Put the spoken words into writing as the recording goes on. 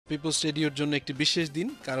People's রেডিওর জন্য একটি বিশেষ দিন,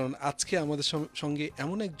 কারণ আজকে আমাদের সঙ্গে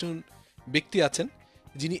এমন একজন ব্যক্তি আছেন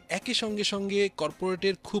যিনি একই সঙ্গে সঙ্গে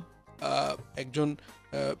কর্পোরেটের খুব একজন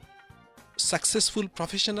সাকসেসফুল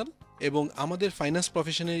প্রফেশনাল এবং আমাদের ফাইন্যান্স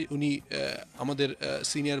প্রফেশনে উনি আমাদের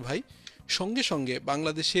সিনিয়র ভাই। সঙ্গে সঙ্গে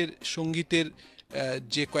বাংলাদেশের সঙ্গীতের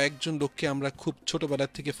যে কয়েকজন লোককে আমরা খুব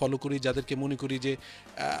ছোটোবেলার থেকে ফলো করি, যাদেরকে মনে করি যে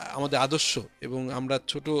আমাদের আদর্শ, এবং আমরা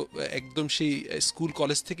ছোট একদম সেই স্কুল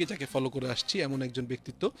কলেজ থেকে যাকে ফলো করে আসছি, এমন একজন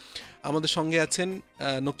ব্যক্তিত্ব আমাদের সঙ্গে আছেন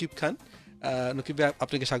নকিব খান। নকিব ভাই,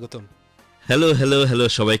 আপনাকে স্বাগতম। হ্যালো হ্যালো হ্যালো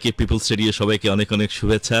সবাইকে, পিপলস রেডিও সবাইকে অনেক অনেক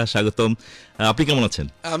শুভেচ্ছা, স্বাগতম। আপনি কেমন আছেন?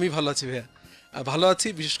 আমি ভালো আছি ভাইয়া, ভালো আছি।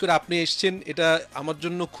 বিশেষ করে আপনি এসছেন, এটা আমার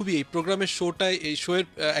জন্য খুবই, এই প্রোগ্রামের শোটায়, এই শোয়ের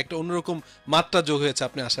একটা অন্যরকম মাত্রা যোগ হয়েছে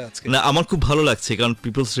আপনি আসা আজকে। না, আমার খুব ভালো লাগছে, কারণ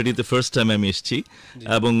পিপলস রেডিওতে ফার্স্ট টাইম আমি এসেছি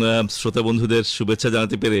এবং শ্রোতা বন্ধুদের শুভেচ্ছা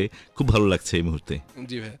জানাতে পেরে খুব ভালো লাগছে এই মুহূর্তে।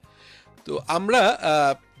 জি ভাইয়া, তো আমরা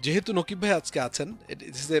যেহেতু নকিব ভাই আজকে আছেন, it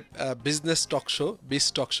is a business talk show, বিজ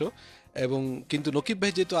টক শো, এবং কিন্তু নকিব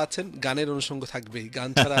ভাই যেহেতু আছেন, গানের অনুষঙ্গ থাকবেই, গান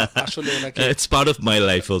ছাড়া আসলে ওনাকে it's part of my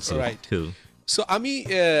life also, right. So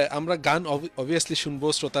আমরা গান অবভিয়াসলি শুনবো,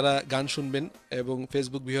 শ্রোতারা গান শুনবেন এবং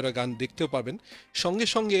ফেসবুক ভিউরা গান দেখতেও পাবেন। সঙ্গে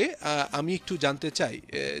সঙ্গে আমি একটু জানতে চাই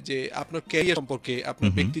যে আপনার ক্যারিয়ার সম্পর্কে,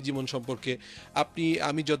 আপনার ব্যক্তি জীবন সম্পর্কে।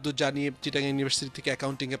 আমি যতদূর জানি, চিটাগাং ইউনিভার্সিটি থেকে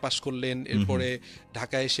অ্যাকাউন্টিংয়ে পাশ করলেন, এরপরে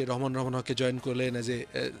ঢাকায় এসে রহমান হককে জয়েন করলেন অ্যাজ এ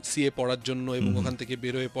সিএ পড়ার জন্য, এবং ওখান থেকে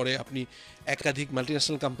বের হয়ে পরে আপনি একাধিক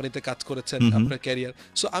মাল্টিন্যাশনাল কোম্পানিতে কাজ করেছেন আপনার ক্যারিয়ার।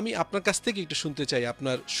 সো আমি আপনার কাছ থেকে একটু শুনতে চাই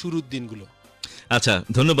আপনার শুরুর দিনগুলো। আচ্ছা,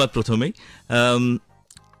 ধন্যবাদ। প্রথমেই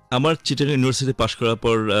আমার চিটাগাং ইউনিভার্সিটি পাশ করার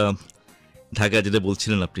পর ঢাকায়, যেটা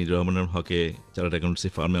বলছিলেন আপনি, রহমান হকে চার্টার্ড অ্যাকাউন্টেন্সি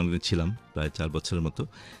ফার্মে অনেকদিন ছিলাম, প্রায় 4 বছরের মতো।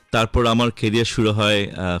 তারপর আমার ক্যারিয়ার শুরু হয়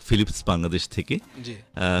ফিলিপস বাংলাদেশ থেকে।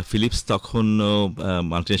 ফিলিপস তখন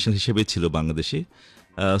মাল্টিন্যাশনাল হিসেবে ছিল বাংলাদেশে,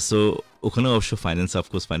 সো ওখানে অবশ্য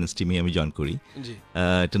অফকোর্স ফাইন্যান্স টিমে আমি জয়েন করি।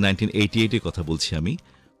 এটা 1988-এর কথা বলছি আমি,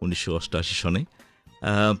 1988 সনে।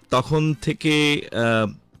 তখন থেকে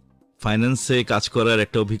ফাইন্যান্সে কাজ করার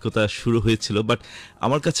একটা অভিজ্ঞতা শুরু হয়েছিল, বাট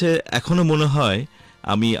আমার কাছে এখনও মনে হয়,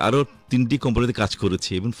 আমি আরও 3টি কোম্পানিতে কাজ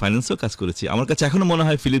করেছি এবং ফাইন্যান্সেও কাজ করেছি, আমার কাছে এখনও মনে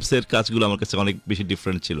হয় ফিলিপসের কাজগুলো আমার কাছে অনেক বেশি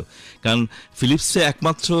ডিফারেন্ট ছিল। কারণ ফিলিপসে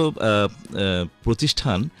একমাত্র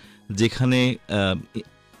প্রতিষ্ঠান যেখানে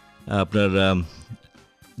আপনার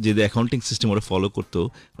যে অ্যাকাউন্টিং সিস্টেম ওরা ফলো করতো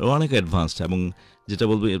অনেক অ্যাডভান্সড, এবং যেটা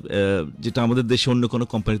বলবো, যেটা আমাদের দেশে অন্য কোনো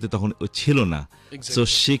কোম্পানিতে তখন ছিল না। সো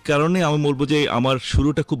সেই কারণে আমি বলবো যে আমার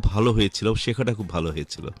শুরুটা খুব ভালো হয়েছিল, শেখাটা খুব ভালো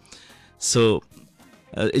হয়েছিল। সো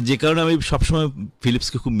যে কারণে আমি সবসময়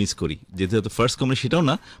ফিলিপসকে খুব মিস করি, যেহেতু ফার্স্ট কোম্পানি সেটাও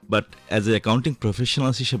না, but as a accounting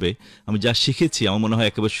professionals হিসেবে আমি যা শিখেছি, আমার মনে হয়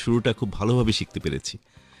একেবারে শুরুটা খুব ভালোভাবে শিখতে পেরেছি।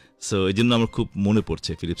 সো এই জন্য আমার খুব মনে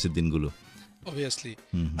পড়ছে ফিলিপসের দিনগুলো। অবভিয়াসলি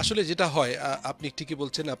আসলে যেটা হয়, আপনি ঠিকই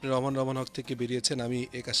বলছেন, আপনি রহমান হক থেকে বেরিয়েছেন, আমি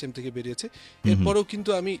একাশেম থেকে বেরিয়েছি। এরপরেও কিন্তু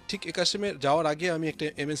আমি ঠিক একাশেমে যাওয়ার আগে আমি একটা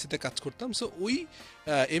এমএনসিতে কাজ করতাম। সো ওই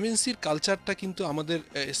এমএনসির কালচারটা কিন্তু আমাদের,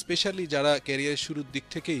 স্পেশালি যারা ক্যারিয়ারের শুরুর দিক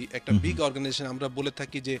থেকেই একটা বিগ অর্গানাইজেশন, আমরা বলে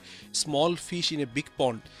থাকি যে small fish in a big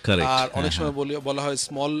পন্ড, আর অনেক সময় বলা হয়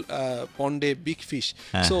small পন্ডে big fish.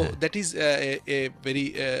 So that is a very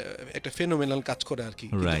একটা ফেনোমেনাল কাজ করে আর কি।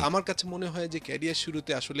 আমার কাছে মনে হয় যে ক্যারিয়ার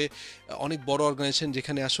শুরুতে আসলে অনেক বড় অর্গানাইজেশন,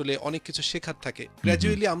 যেখানে আসলে অনেক কিছু শেখার থাকে।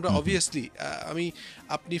 গ্র্যাজুয়ালি আমরা অবভিয়াসলি,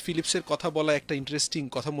 আপনি ফিলিপসের কথা বলা একটা ইন্টারেস্টিং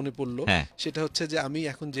কথা মনে পড়লো, সেটা হচ্ছে যে আমি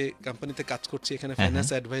এখন যে কোম্পানিতে কাজ করছি, এখানে ফাইন্যান্স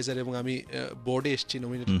অ্যাডভাইজার, এবং আমি বোর্ডে এসেছি,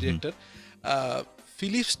 নমিনেটেড ডিরেক্টর।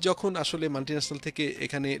 ফিলিপস যখন আসলে মাল্টিন্যাশনাল থেকে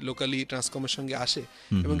এখানে লোকালি ট্রান্সকমের সঙ্গে আসে,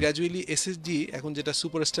 এবং গ্র্যাজুয়ালি এসএসজি এখন যেটা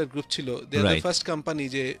সুপারস্টার গ্রুপ ছিল, দে আর দ্য ফার্স্ট কোম্পানি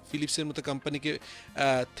যে ফিলিপসের মতো কোম্পানিকে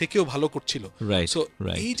থেকেও ভালো করছিল। সো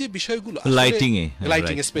এই যে বিষয়গুলো,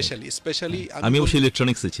 লাইটিং স্পেশালি আমি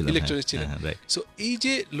ইলেকট্রনিক্সে ছিলাম। সো এই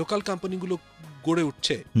যে লোকাল কোম্পানিগুলো গড়ে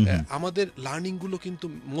উঠছে, আমাদের লার্নিং গুলো কিন্তু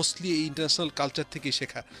মোস্টলি এই ইন্টারন্যাশনাল কালচার থেকে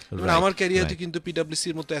শেখা। আমার ক্যারিয়ারে কিন্তু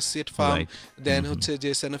পিডব্লিউসির মতো অ্যাসোসিয়েট ফার্ম, দেন হচ্ছে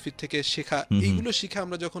যে সানোফি থেকে শেখা, এইগুলো শিখে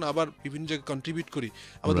আমরা যখন আবার বিভিন্ন জায়গায় কন্ট্রিবিউট করি,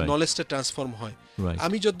 আমাদের নলেজটা ট্রান্সফর্ম হয়।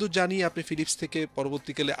 আমি যতদূর জানি, আপনি ফিলিপস থেকে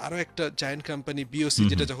পরবর্তীকালে আরো একটা জায়ান্ট কোম্পানি বিওসি,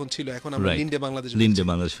 যেটা যখন ছিল, এখন আমরা লিন্ডে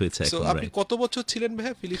বাংলাদেশ হয়েছে। সো আপনি কত বছর ছিলেন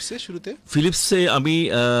ভাই ফিলিপসে শুরুতে? ফিলিপসে আমি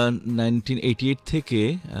 1988 থেকে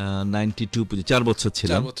 92 পর্যন্ত 4 বছর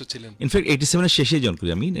ছিলাম। ইনফ্যাক্ট 87 শেষে জয়েন করি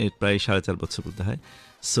আমি, প্রায় 4.5 বছর বলতে হয়।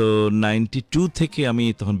 সো 92 থেকে আমি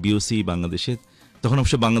তখন বিওসি বাংলাদেশে, তখন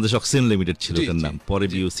অবশ্য বাংলাদেশ অক্সিজেন লিমিটেড ছিল তার নাম, পরে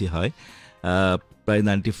বিওসি হয়। প্রায়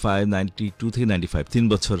 92 থেকে 95 3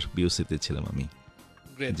 বছর বিওসিতে ছিলাম আমি।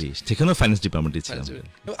 গ্রেট। জি, সেখানেও ফাইন্যান্স ডিপার্টমেন্টে ছিলাম।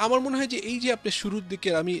 আমার মনে হয় যে এই যে আপনি শুরুর দিকে,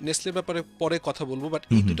 আমি নেসলে ব্যাপারে পরে কথা বলবো, বাট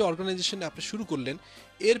এই দুটো অর্গানাইজেশনে আপনি শুরু করলেন,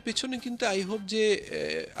 এর পেছনে কিন্তু আই হোপ যে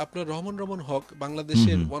আপনার রহমান হক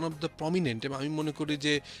বাংলাদেশের ওয়ান অফ দ্য প্রমিনেন্ট, এবং আমি মনে করি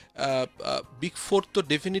যে বিগ ফোর তো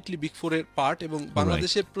ডেফিনেটলি বিগ ফোরের পার্ট, এবং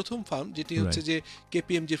বাংলাদেশের প্রথম ফার্ম যেটি হচ্ছে যে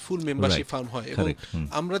কেপিএমজির ফুল মেম্বারশিপ ফার্ম হয়। এবং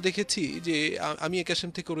আমরা দেখেছি যে আমি একাশন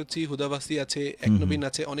থেকে করেছি, হুদাবাসী আছে, একনবীন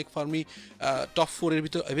আছে, অনেক ফার্মই টপ ফোরের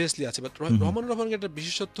ভিতর অবভিয়াসলি আছে, বাট রহমানের একটা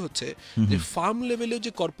বিশেষত্ব হচ্ছে যে ফার্ম লেভেলেও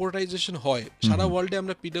যে কর্পোরেটাইজেশন হয় সারা ওয়ার্ল্ডে,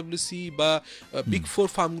 আমরা পিডব্লিউসি বা বিগ ফোর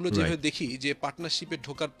ফার্মগুলো যেভাবে দেখি যে পার্টনারশিপে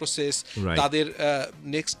ঢোকার প্রসেস, তাদের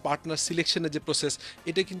নেক্সট পার্টনার সিলেকশনের যে প্রসেস,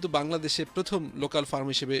 এটা কিন্তু বাংলাদেশে প্রথম লোকাল ফার্ম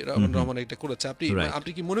হিসেবে রহমান এটা করেছে। আপনি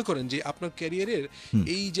কি মনে করেন যে আপনার ক্যারিয়ারের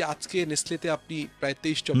এই যে আজকে নেসলেতে আপনি প্রায়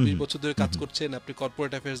 23-24 বছর ধরে কাজ করছেন, আপনি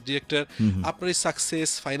কর্পোরেট অ্যাফেয়ার্স ডিরেক্টর, আপনার এই সাকসেস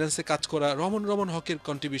ফাইন্যান্সে কাজ করা, রহমান হকের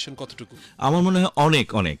কন্ট্রিবিউশন কতটুকু? আমার মনে হয় অনেক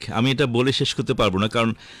অনেক, আমি এটা বলে শেষ করতে পারবো না,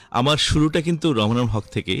 কারণ আমার শুরুটা কিন্তু রহমান হক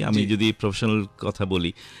থেকে, আমি যদি প্রফেশনাল কথা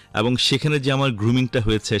বলি, এবং সেখানে যে আমার গ্রুমিংটা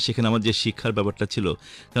হয়েছে, সেখানে আমার যে শিক্ষার ব্যাপারটা ছিল,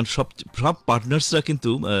 কারণ সব পার্টনার্সরা কিন্তু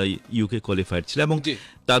ইউকে কোয়ালিফাইড ছিল, এবং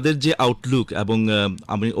তাদের যে আউটলুক, এবং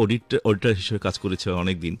আমি অডিটর হিসেবে কাজ করেছি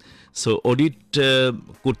অনেকদিন। সো অডিট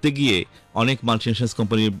করতে গিয়ে অনেক মাল্টিনেশনাল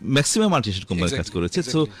কোম্পানি, ম্যাক্সিমাম মাল্টিনেশনাল কোম্পানির কাজ করেছে।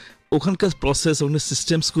 সো ওখানকার প্রসেস, ওখানে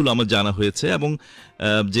সিস্টেমসগুলো আমার জানা হয়েছে, এবং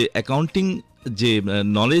যে অ্যাকাউন্টিং যে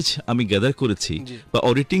নলেজ আমি গ্যাদার করেছি বা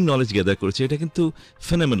অডিটিং নলেজ গ্যাদার করেছি, এটা কিন্তু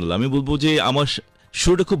ফেনোমেনাল। আমি বলবো যে আমার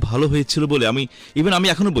শুরুটা খুব ভালো হয়েছিল বলে, আমি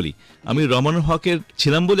এখনো বলি, আমি রহমান হকের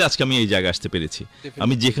ছিলাম বলে আজকে আমি এই জায়গায় আসতে পেরেছি।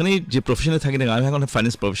 আমি যেখানেই যে প্রফেশনে থাকি না, আমি এখন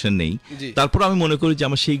ফাইন্যান্স প্রফেশন নেই, তারপর আমি মনে করি যে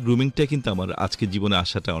আমার সেই গ্রুমিংটা কিন্তু আমার আজকে জীবনে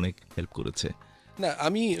আসাটা অনেক হেল্প করেছে। না,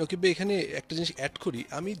 আমি নাকিব এখানে একটা জিনিস অ্যাড করি,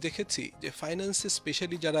 আমি দেখেছি যে ফাইন্যান্সে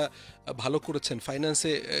স্পেশালি যারা ভালো করেছেন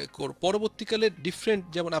ফাইন্যান্সে, পরবর্তীকালে ডিফারেন্ট,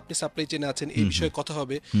 যেমন আপনি সাপ্লাই চেনে আছেন, এই বিষয়ে কথা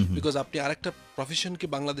হবে, বিকজ আপনি আরেকটা প্রফেশনকে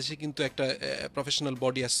বাংলাদেশে কিন্তু একটা প্রফেশনাল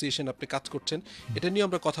বডি অ্যাসোসিয়েশন আপনি কাজ করছেন, এটা নিয়ে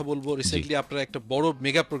আমরা কথা বলবো। রিসেন্টলি আপনারা একটা বড়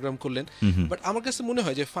মেগা প্রোগ্রাম করলেন, বাট আমার কাছে মনে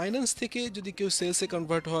হয় যে ফাইন্যান্স থেকে যদি কেউ সেলসে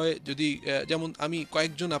কনভার্ট হয়, যদি যেমন আমি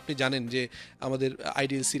কয়েকজন, আপনি জানেন যে আমাদের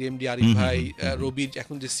আইডিএলসির এমডি আরিফ ভাই, রবির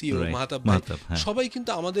এখন যে সিইও মাহতাব ভাই, সবাই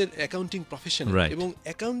কিন্তু আমাদের অ্যাকাউন্টিং প্রফেশন, এবং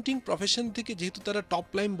অ্যাকাউন্টিং প্রফেশন থেকে যেহেতু তারা টপ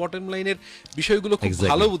লাইন বটম লাইনের বিষয়গুলো খুব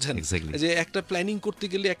ভালো বুঝেন, যে একটা প্ল্যানিং করতে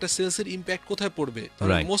গেলে একটা সেলসের ইম্প্যাক্ট কোথায় পড়বে,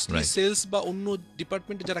 মোস্টলি সেলস বা অন্য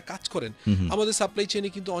ডিপার্টমেন্টে যারা কাজ করেন, আমাদের সাপ্লাই চেইনে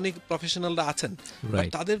কিন্তু অনেক প্রফেশনালরা আছেন,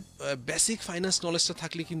 তাদের বেসিক ফাইন্যান্স নলেজটা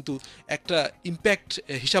থাকলে কিন্তু একটা ইম্প্যাক্ট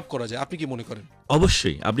হিসাব করা যায়। আপনি কি মনে করেন?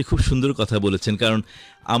 অবশ্যই, আপনি খুব সুন্দর কথা বলেছেন, কারণ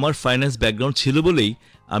আমার ফাইন্যান্স ব্যাকগ্রাউন্ড ছিল বলেই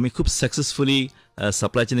আমি খুব সাকসেসফুলি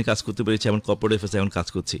সাপ্লাই চেনে কাজ করতে পেরেছি, এমন কর্পোরেট অ্যাফেয়ার্স এখন কাজ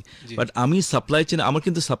করছি। বাট আমি সাপ্লাই চেন, আমার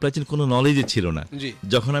কিন্তু সাপ্লাই চেন কোনো নলেজই ছিল না।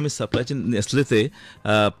 যখন আমি সাপ্লাই চেন নেসলেতে,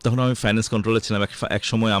 তখন আমি ফাইন্যান্স কন্ট্রোলার ছিলাম। এক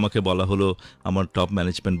সময় আমাকে বলা হলো, আমার টপ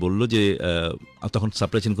ম্যানেজমেন্ট বললো যে, তখন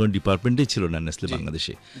সাপ্লাই চেন কোনো ডিপার্টমেন্টেই ছিল না নেসলে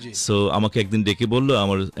বাংলাদেশে। সো আমাকে একদিন ডেকে বললো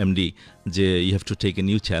আমার এমডি যে, you have to take a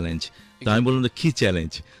new challenge. তো আমি বললাম, কি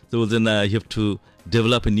চ্যালেঞ্জ? তো বলছেন, you have to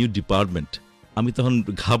develop a new department. আমি তখন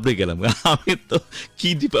ঘাবড়ে গেলাম, আমি তো কি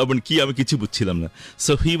ডিপার্টমেন্ট, কি, আমি কিছু বুঝছিলাম না।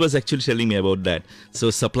 So he was actually telling me about that. So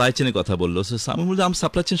supply চেনের কথা বললো। সো আমি বললাম, আমি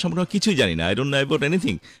সাপ্লাই চেন সম্পর্কে কিছুই জানি না, I don't know about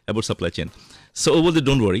anything about supply chain. So ও বলতে,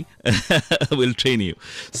 don't worry, will train you.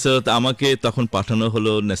 So আমাকে তখন পাঠানো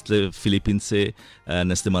হলো নেসলে ফিলিপিন্সে,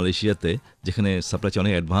 নেসলে মালয়েশিয়াতে, যেখানে সাপ্লাই চেন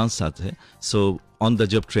অনেক অ্যাডভান্স আছে। সো অন দ্য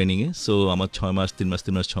জব ট্রেনিংয়ে, সো আমার 6 মাস 3 মাস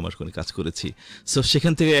 3 মাস 6 মাস করে কাজ করেছি। সো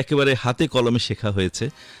সেখান থেকে একেবারে হাতে কলমে শেখা হয়েছে।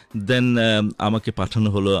 দেন আমাকে পাঠানো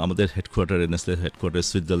হলো আমাদের হেডকোয়ার্টারে, নেসলে হেডকোয়ার্টার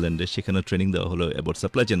সুইজারল্যান্ডে, সেখানে ট্রেনিং দেওয়া হলো about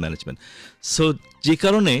supply chain management. So যে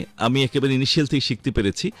কারণে আমি একেবারে ইনিশিয়াল থেকে শিখতে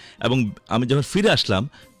পেরেছি, এবং আমি যখন ফিরে আসলাম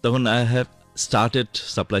তখন I have started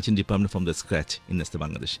supply chain department from the scratch in Nestle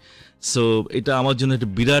Bangladesh. So এটা আমার জন্য একটা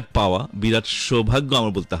বিরাট পাওয়া, বিরাট সৌভাগ্য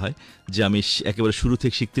আমার বলতে হয়, যে আমি একেবারে শুরু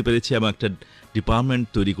থেকে শিখতে পেরেছি এবং একটা ডিপার্টমেন্ট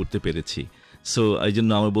তৈরি করতে পেরেছি। সো এই জন্য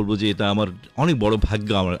আমার বলবো যে এটা আমার অনেক বড় ভাগ্য,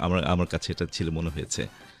 আমার কাছে এটা ছিল মনে হয়েছে।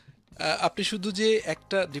 আপনি শুধু যে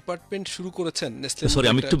একটা ডিপার্টমেন্ট শুরু করেছেন নেসলে, সরি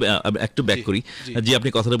আমি একটু ব্যাক করি, যে আপনি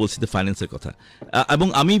কথাটা বলছেন ফাইন্যান্সের কথা, এবং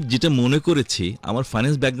আমি যেটা মনে করেছি আমার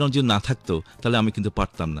ফাইন্যান্স ব্যাকগ্রাউন্ড যদি না থাকতো তাহলে আমি কিন্তু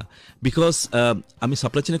পারতাম না। বিকজ আমি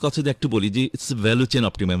সাপ্লাই চেনের কথা যদি একটু বলি, যে ইটস ভ্যালু চেন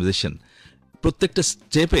অপটিমাইজেশন। প্রত্যেকটা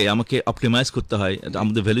স্টেপে আমাকে অপটিমাইজ করতে হয়,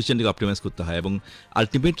 আমাদের ভ্যালু চেনটাকে অপটিমাইজ করতে হয়, এবং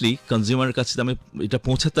আলটিমেটলি কনজিউমারের কাছে আমি এটা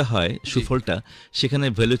পৌঁছাতে হয় সুফলটা, সেখানে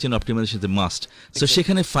value chain optimisation is must. So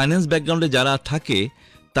সেখানে ফাইন্যান্স ব্যাকগ্রাউন্ডে যারা থাকে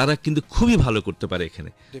তারা কিন্তু খুবই ভালো করতে পারে এখানে।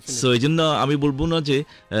 সো এই জন্য আমি বলবো না যে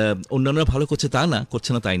অন্যান্যরা ভালো করছে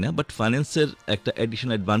না তাই না, বাট ফাইন্যান্সের একটা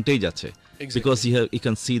অ্যাডিশনাল অ্যাডভান্টেজ আছে, because you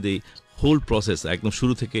can see the whole process, একদম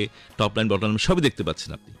শুরু থেকে টপ লাইন বটম লাইন সবই দেখতে পাচ্ছেন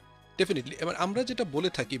আপনি। ডেফিনেটলি। এবার আমরা যেটা বলে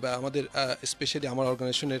থাকি বা আমাদের স্পেশালি আমার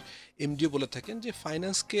অর্গানাইজেশনের এমডিও বলে থাকেন যে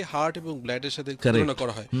ফাইন্যান্সকে হার্ট এবং ব্লাডের সাথে তুলনা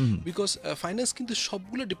করা হয়, বিকজ ফাইন্যান্স কিন্তু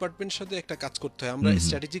সবগুলো ডিপার্টমেন্টের সাথে একটা কাজ করতে হয়, আমরা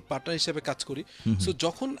স্ট্র্যাটেজিক পার্টনার হিসেবে কাজ করি। সো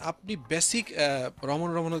যখন আপনি বেসিক রমন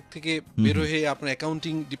থেকে বের হয়ে আপনার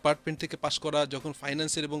অ্যাকাউন্টিং ডিপার্টমেন্ট থেকে পাস করা, যখন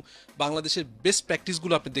ফাইন্যান্সের এবং বাংলাদেশের বেস্ট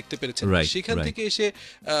প্র্যাকটিসগুলো আপনি দেখতে পেরেছেন, সেখান থেকে এসে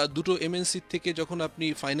দুটো এমএনসি থেকে যখন আপনি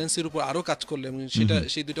ফাইন্যান্সের উপর আরো কাজ করলেন, এবং সেটা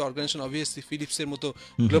সেই দুটো অর্গানাইজেশন অবভিয়াসলি ফিলিপসের মতো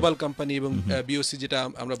গ্লোবাল কোম্পানি এবং বিওসি যেটা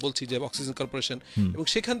আমরা বলছি যে অক্সিজেন কর্পোরেশন, এবং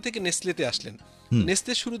সেখান থেকে নেসলেতে আসলেন।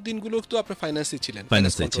 নেসলের শুরুর দিনগুলো তো আপনার ফাইন্যান্সে ছিলেন,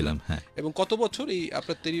 হ্যাঁ। এবং কত বছর এই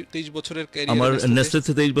আপনার 23 বছরের ক্যারিয়ার? আমার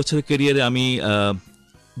নেসলেতে 23 বছরের ক্যারিয়ারে আমি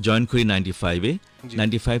জয়েন করি 95-এ।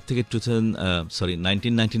 95 থেকে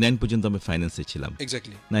 1999 পর্যন্ত আমি ফাইন্যান্সে ছিলাম।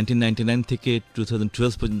 এক্স্যাক্টলি। 1999 থেকে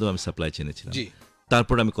 2012 পর্যন্ত আমি সাপ্লাই চেনে ছিলাম।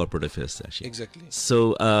 তারপর আমি কর্পোরেট অ্যাফেয়ার্সে আসি। এক্স্যাক্টলি। সো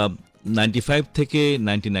 95 থেকে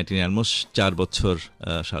 1999 অলমোস্ট 4 বছর,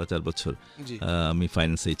 4.5 বছর আমি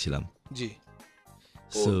ফাইন্যান্সেই ছিলাম। জি।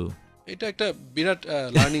 সো এটা একটা বিরাট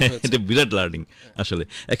লার্নিং হয়েছে। এটা বিরাট লার্নিং আসলে।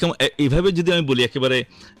 এইভাবে যদি আমি বলি, একেবারে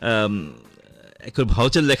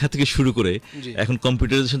ভাউচার লেখা থেকে শুরু করে এখন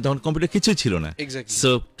কম্পিউটারাইজেশন, তখন কম্পিউটার কিছুই ছিল না। সো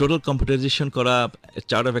টোটাল কম্পিউটারাইজেশন করা,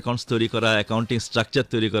 চার্ট অফ অ্যাকাউন্টস তৈরি করা, অ্যাকাউন্টিং স্ট্রাকচার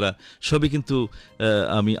তৈরি করা, সবই কিন্তু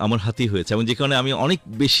আমার হাতেই হয়েছে, এবং যে কারণে আমি অনেক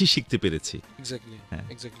বেশি শিখতে পেরেছি।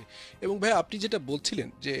 এক্স্যাক্টলি। এবং ভাই আপনি যেটা বলছিলেন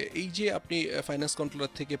যে এই যে আপনি ফাইন্যান্স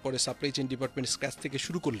কন্ট্রোলার থেকে পরে সাপ্লাই চেইন ডিপার্টমেন্ট স্ক্র্যাচ থেকে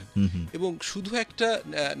শুরু করলেন, এবং শুধু একটা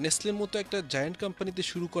নেসলের মতো একটা জায়ান্ট কোম্পানিতে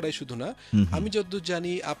শুরু করাই শুধু না, আমি যতদূর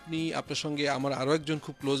জানি আপনি, আপনার সঙ্গে আমার আরো একজন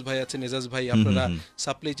খুব ক্লোজ ভাই আছে, নেজাজ ভাই, আপনারা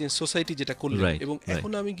সাপ্লাই চেইন সোসাইটি যেটা করলেন, এবং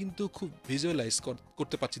এখন আমি কিন্তু খুব ভিজুয়ালাইজ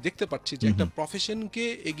করতে পারছি, দেখতে পাচ্ছি যে একটা প্রফেশনকে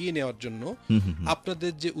এগিয়ে নেওয়ার জন্য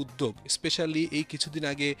আপনাদের যে উদ্যোগ, স্পেশালি এই কিছুদিন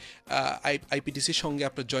আগে আইপিটিসির সঙ্গে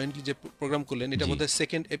আপনারা জয়েন্টলি যে প্রোগ্রাম করলেন, এটা বোধহয়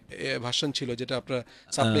সেকেন্ড ভার্সন ছিল, যেটা আপনারা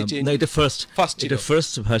সাপ্লাই চেইন, এটা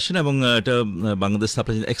ফার্স্ট ভার্সন, এবং এটা Bangladesh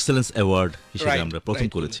supply chain excellence award হিসেবে আমরা প্রথম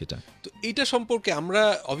করেছি এটা। তো এইটা সম্পর্কে আমরা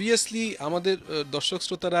অবভিয়াসলি আমাদের দর্শক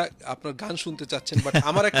শ্রোতারা আপনার গান শুনতে চাচ্ছেন, বাট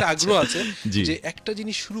আমার একটা আগ্রহ আছে যে একটা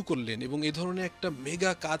জিনিস শুরু করলেন এবং এই ধরনের একটা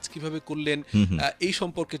মেগা কাজ কিভাবে করলেন, এই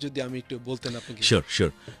সম্পর্কে যদি আমি একটু বলতেন আপনাকে।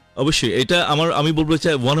 শিওর, অবশ্যই। এটা আমি বলবো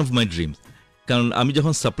চাই ওয়ান অফ মাই ড্রিম, কারণ আমি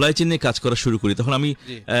যখন সাপ্লাই চেইনে কাজ করা শুরু করি, তখন আমি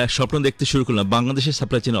স্বপ্ন দেখতে শুরু করলাম বাংলাদেশের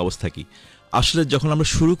সাপ্লাই চেইনের অবস্থা কি। আসলে যখন আমরা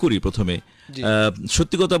শুরু করি প্রথমে,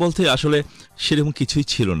 সত্যি কথা বলতে আসলে সেরকম কিছুই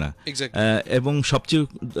ছিল না, এবং সবচেয়ে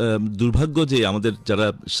দুর্ভাগ্য যে আমাদের যারা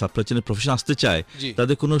সাপ্লাই চেইনের প্রফেশন আসতে চায়,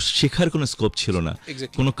 তাদের কোনো শেখার কোনো স্কোপ ছিল না,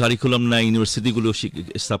 কোনো কারিকুলাম নাই, ইউনিভার্সিটিগুলো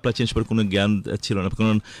সাপ্লাই চেইন সম্পর্কে কোনো জ্ঞান ছিল না,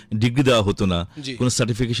 কোনো ডিগ্রি দেওয়া হতো না, কোনো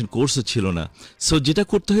সার্টিফিকেশন কোর্সও ছিল না। সো যেটা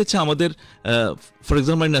করতে হয়েছে আমাদের, ফর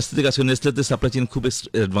এক্সাম্পল নেসলেতে কাজ করি, নেসলেতে সাপ্লাই চেইন খুব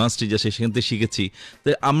অ্যাডভান্স স্টেজ আছে, সেখান থেকে শিখেছি।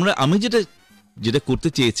 তাই আমি যেটা করতে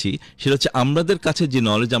চেয়েছি সেটা হচ্ছে আমাদের কাছে যে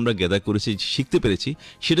নলেজ আমরা গ্যাদার করেছি, শিখতে পেরেছি,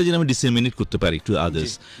 সেটা যেন আমি ডিসেমিনেট করতে পারি টু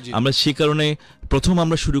আদার্স। আমরা সেই কারণে প্রথম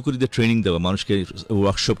আমরা শুরু করি যে ট্রেনিং দেওয়া, মানুষকে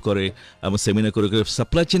ওয়ার্কশপ করে এবং সেমিনার করে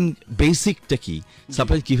সাপ্লাই চেইন বেসিকটা কি,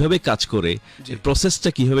 সাপ্লাই কিভাবে কাজ করে, প্রসেসটা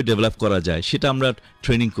কিভাবে ডেভেলপ করা যায়, সেটা আমরা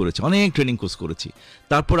ট্রেনিং করেছি, অনেক ট্রেনিং কোর্স করেছি।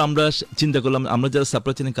 তারপর আমরা চিন্তা করলাম, আমরা যারা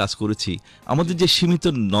সাপ্লাই চেইনে কাজ করেছি, আমাদের যে সীমিত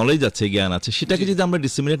নলেজ আছে, জ্ঞান আছে, সেটাকে যদি আমরা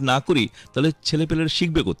ডিসেমিনেট না করি, তাহলে ছেলেপেলেরা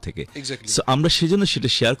শিখবে কোত্থেকে। সো আমরা সেজন্য সেটা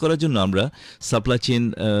শেয়ার করার জন্য আমরা supply chain,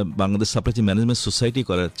 Bangladesh supply chain management society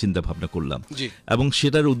করার চিন্তা ভাবনা করলাম, এবং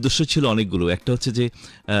সেটার উদ্দেশ্য ছিল অনেকগুলো। একটা হচ্ছে যে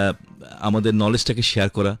আমাদের নলেজটাকে শেয়ার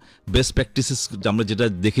করা, বেস্ট প্র্যাকটিসেস আমরা যেটা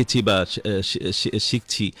দেখেছি বা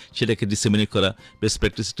শিখছি সেটাকে ডিসেমিনেট করা, বেস্ট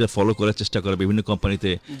প্র্যাকটিসটা ফলো করার চেষ্টা করা,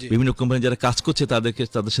 বিভিন্ন কোম্পানি যারা কাজ করছে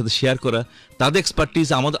তাদের সাথে শেয়ার করা, তাদের এক্সপার্টিস,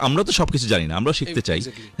 আমরা তো সবকিছু জানি না, আমরাও শিখতে চাই,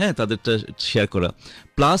 হ্যাঁ, তাদেরটা শেয়ার করা,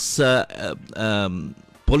 প্লাস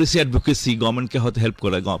পলিসি অ্যাডভোকেসি, গভর্নমেন্টকে হয়তো হেল্প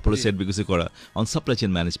করা, পলিসি অ্যাডভোকেসি করা on supply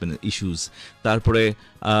chain management issues. তারপরে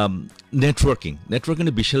নেটওয়ার্কিং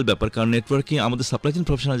বিশাল ব্যাপার, কারণ নেটওয়ার্কিং আমাদের সাপ্লাই চেইন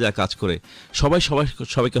প্রফেশনাল যারা কাজ করে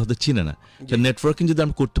সবাইকে হয়তো চিনে না। নেটওয়ার্কিং যদি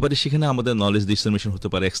আমরা করতে পারি, সেখানে আমাদের নলেজ ডিসট্রিবিউশন হতে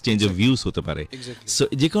পারে, এক্সচেঞ্জ অফ ভিউজ হতে পারে। সো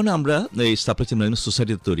যে কারণে আমরা এই সাপ্লাই চেইন ম্যানেজমেন্ট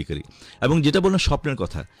সোসাইটি তৈরি করি। এবং যেটা বললাম স্বপ্নের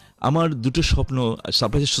কথা, আমার দুটো স্বপ্ন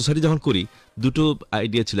সাপ্লাই চেইন সোসাইটি যখন করি, দুটো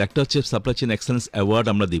আইডিয়া ছিল। একটা হচ্ছে সাপ্লাই চেইন এক্সেলেন্স অ্যাওয়ার্ড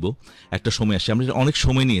আমরা দিব, একটা সময় আসে, আমরা অনেক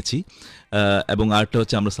সময় নিয়েছি, এবং আরেকটা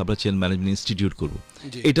হচ্ছে আমরা সাপ্লাই চেইন ম্যানেজমেন্ট ইনস্টিটিউট করব।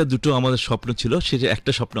 এটা দুটো আমাদের স্বপ্ন ছিল, সেটা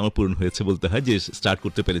একটা স্বপ্ন আমার পূরণ হয়েছে বলতে হয়, যে স্টার্ট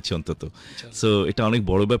করতে পেরেছি অন্তত। সো এটা অনেক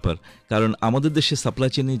বড় ব্যাপার, কারণ আমাদের দেশে সাপ্লাই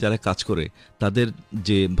চেইনে যারা কাজ করে, তাদের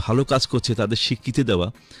যে ভালো কাজ করছে তাদের স্বীকৃতি দেওয়া,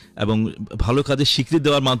 এবং ভালো কাজের স্বীকৃতি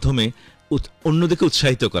দেওয়ার মাধ্যমে অন্যদেরকে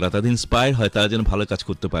উৎসাহিত করা, তাদের ইন্সপায়ার হয়, তারা যেন ভালো কাজ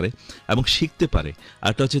করতে পারে এবং শিখতে পারে।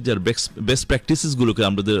 আরটা হচ্ছে যার বেস্ট প্র্যাকটিসেসগুলোকে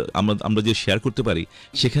আমরা যে শেয়ার করতে পারি,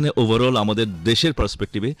 সেখানে ওভারঅল আমাদের দেশের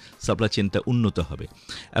পার্সপেক্টিভে সাপ্লাই চেইনটা উন্নত হবে।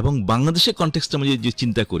 এবং বাংলাদেশের কনটেক্সটে আমরা যে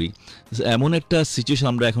চিন্তা করি, এমন একটা সিচুয়েশন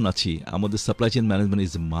আমরা এখন আছি, আমাদের supply chain management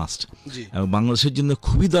is a must, এবং বাংলাদেশের জন্য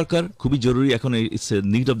খুবই দরকার, খুবই জরুরি। এখন it's a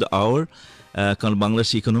need of the our, কারণ বাংলাদেশ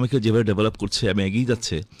ইকোনমিক্যালি যেভাবে ডেভেলপ করছে এবং এগিয়ে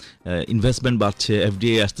যাচ্ছে, ইনভেস্টমেন্ট বাড়ছে,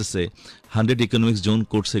 এফডিআই আসতেছে, 100 ইকোনমিক্স জোন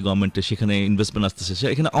করছে গভর্নমেন্টে, সেখানে ইনভেস্টমেন্ট আসতেছে,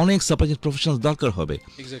 এখানে অনেক সাপ্লাই চেইন প্রফেশনালস দরকার হবে।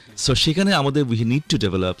 সো সেখানে আমাদের we need to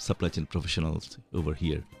develop supply chain professionals over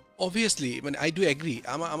here. Obviously, মানে আই ডু এগ্রি।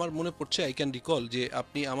 আমার মনে পড়ছে, আই ক্যান রিকল যে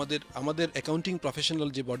আপনি আমাদের অ্যাকাউন্টিং প্রফেশনাল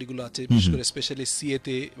যে বডিগুলো আছে, বিশেষ করে স্পেশালি সিএ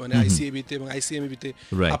তে, মানে আইসিএবি তে এবং আইসিএমবি তে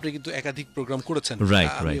আপনি কিন্তু একাধিক প্রোগ্রাম করেছেন,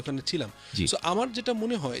 আমি ওখানে ছিলাম। সো আমার যেটা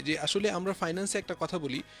মনে হয় যে আসলে আমরা ফাইন্যান্সে একটা কথা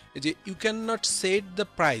বলি যে you can not set the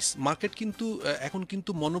price. Market কিন্তু এখন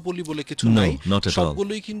কিন্তু মনোপলি বলে কিছু নাই,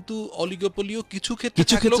 সবগুলোই কিন্তু অলিগোপলিও কিছু ক্ষেত্রে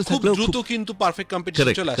থাকলেও খুব দ্রুত কিন্তু পারফেক্ট কম্পিটিশন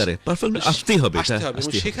চলে আসে, আসতেই হবে।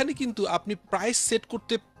 এবং সেখানে কিন্তু আপনি প্রাইস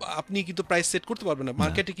সেট করতে পারবেন না,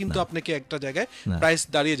 মার্কেটে কিন্তু আপনাকে একটা জায়গায় প্রাইস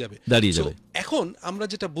দাঁড়িয়ে যাবে। এখন আমরা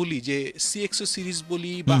যেটা বলি যে সিএক্সও সিরিজ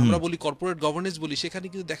বলি বা আমরা বলি কর্পোরেট গভর্নেন্স বলি, সেখানে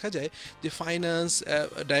কিন্তু দেখা যায় যে finance,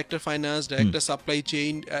 director supply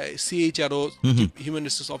chain, সিএইচআরও, human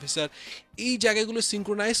resource officer, এই জায়গাগুলো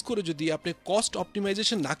সিনক্রোনাইজ করে যদি আপনি কস্ট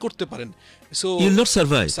অপটিমাইজেশন না করতে পারেন, so you not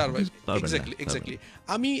survive. Exactly.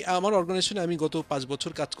 আমার অর্গানাইজেশনে আমি গত 5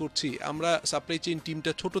 বছর কাজ করছি। আমরা সাপ্লাই চেইন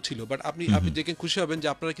টিমটা ছোট ছিল, বাট আপনি দেখে খুশি হবেন যে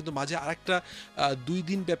আপনারা কিন্তু মাঝে আরেকটা 2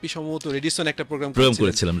 দিন ব্যাপী সম্ভবত রেডিসন একটা প্রোগ্রাম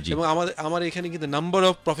করেছিলাম, এবং আমার এখানে কিন্তু নাম্বার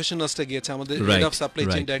অফ প্রফেশনালসটা গিয়েছে, আমাদের head of supply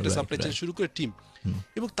chain, director supply chain শুরু করে টিম,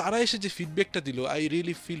 এবং তারা এসে যে ফিডব্যাকটা দিল, আই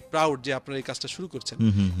রিয়েলি ফিল প্রাউড যে আপনারা এই কাজটা শুরু করছেন।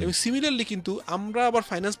 এবং সিমিলারলি কিন্তু আমরা আবার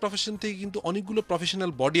ফাইন্যান্স প্রফেশন থেকে কিন্তু অনেকগুলো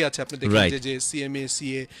প্রফেশনাল বডি আছে, আপনি দেখেন যে সিএমএ,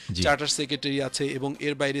 সিএ, চার্টার সেক্রেটারি আছে, এবং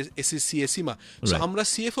এর বাইরে এসএসসি, এসিমা। সো আমরা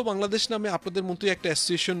সিএফও বাংলাদেশ নামে আপনাদের মতোই একটা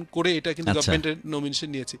অ্যাসোসিয়েশন করে এটা কিন্তু গভর্নমেন্টের নমিনেশন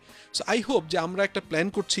নিয়েছি। সো আই হোপ যে আমরা একটা প্ল্যান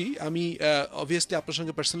করছি, আমি অবভিয়াসলি আপনার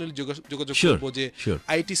সঙ্গে পার্সোনালি যোগাযোগ করবো যে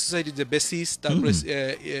আইটি সোসাইটির যে বেসিস, তারপরে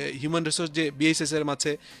হিউম্যান রিসোর্স যে বিএসএসএম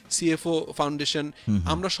আছে, সিএফও ফাউন্ডেশন,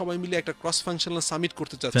 আমরা সবাই মিলে একটা ক্রস ফাংশনাল সামিট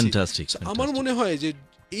করতে চাচ্ছি। আমার মনে হয় যে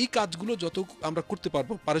এই কাজগুলো যত আমরা করতে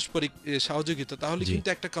পারবো পারস্পরিক সহযোগিতা, তাহলে কিন্তু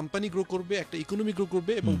একটা কোম্পানি গ্রো করবে, একটা ইকোনমি গ্রো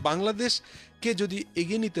করবে, এবং বাংলাদেশকে যদি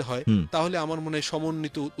এগিয়ে নিতে হয় তাহলে আমার মনে হয়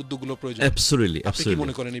সমন্বিত উদ্যোগগুলো প্রয়োজন। আপনি কি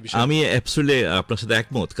মনে করেন এই বিষয়ে? আমি অ্যাবসলিউটলি আপনার সাথে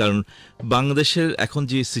একমত, কারণ বাংলাদেশের এখন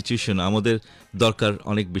যে সিচুয়েশন, আমাদের দরকার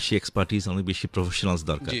অনেক বেশি এক্সপার্টিস, অনেক বেশি প্রফেশনালস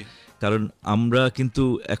দরকার, কারণ আমরা কিন্তু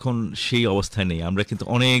এখন সেই অবস্থায় নেই, আমরা কিন্তু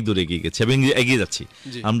অনেক দূর এগিয়ে গেছি এবং এগিয়ে যাচ্ছি।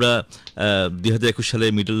 আমরা 2021 সালে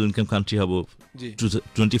মিডল ইনকাম কান্ট্রি হব,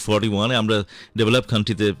 2041-এ আমরা ডেভেলপ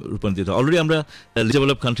কান্ট্রিতে রূপান্তরিত। অলরেডি আমরা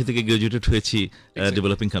ডেভেলপ কান্ট্রি থেকে গ্রাজুয়েটেড হয়েছি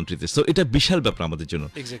ডেভেলপিং কান্ট্রিতে। সো এটা বিশাল ব্যাপার আমাদের জন্য।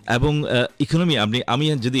 এবং ইকোনমি, আমি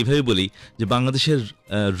যদি এভাবে বলি যে বাংলাদেশের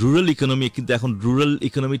রুরাল ইকোনমি কিন্তু এখন রুরাল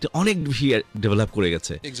ইকোনমিটা অনেক বেশি ডেভেলপ করে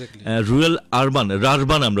গেছে। রুরাল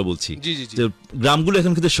রারবান আমরা বলছি, যে গ্রামগুলো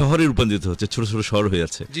এখন কিন্তু শহরে রূপান্তরিত হচ্ছে, ছোট ছোট শহর হয়ে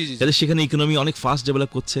যাচ্ছে, সেখানে ইকোনমি অনেক ফাস্ট ডেভেলপ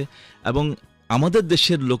করছে, এবং আমাদের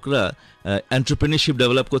দেশের লোকরা এন্টারপ্রেনিয়রশিপ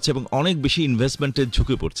ডেভেলপ করছে এবং অনেক বেশি ইনভেস্টমেন্টের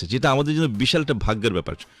ঝুঁকে পড়ছে, যেটা আমাদের জন্য বিশাল একটা ভাগ্যের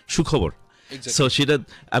ব্যাপার, সুখবর। সো সেটা,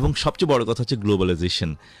 এবং সবচেয়ে বড় কথা হচ্ছে গ্লোবালাইজেশন।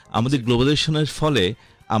 আমাদের গ্লোবালাইজেশনের ফলে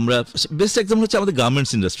আমরা, বেস্ট এক্সাম্পল হচ্ছে আমাদের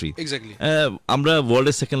গার্মেন্টস ইন্ডাস্ট্রি। আমরা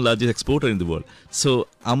ওয়ার্ল্ডের second largest exporter in the world. So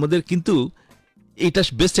আমাদের কিন্তু এটা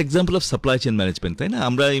best example of supply chain management, তাই না?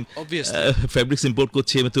 আমরা ফ্যাব্রিক্স ইম্পোর্ট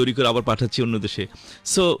করছি, তৈরি করে আবার পাঠাচ্ছি অন্য দেশে।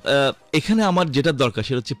 সো এখানে আমার যেটা দরকার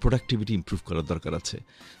সেটা হচ্ছে প্রোডাক্টিভিটি ইমপ্রুভ করার দরকার আছে।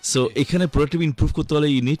 সো এখানে প্রোডাক্টিভিটি ইমপ্রুভ করতে হলে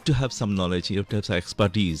you need to have some knowledge, you have to have some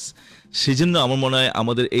expertise. সেই জন্য আমার মনে হয়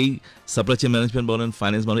আমাদের এই সাপ্লাই চেইন ম্যানেজমেন্ট বলেন,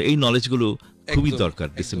 ফাইন্যান্স বলেন, এই নলেজগুলো খুবই দরকার,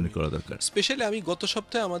 ডিসিপ্লিন করা দরকার। স্পেশালি আমি গত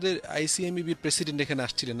সপ্তাহে আমাদের আইসিএমবির প্রেসিডেন্ট এখানে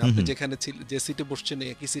আসছিলেন, আপনি যেখানে যে সিটে বসছেন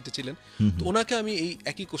একই সিটে ছিলেন, তো ওনাকে আমি এই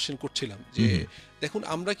একই কোশ্চেন করছিলাম যে দেখুন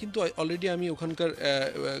আমরা কিন্তু অলরেডি, আমি ওখানকার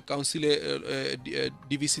কাউন্সিলে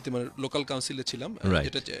ডিভিসিতে মানে লোকাল কাউন্সিলে ছিলাম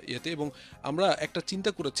যেটা ইয়েতে, এবং আমরা একটা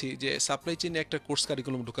চিন্তা করেছি যে সাপ্লাই চেইনে একটা কোর্স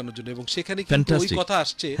কারিকুলাম ঢোকানোর জন্য, এবং সেখানে কিন্তু ওই কথা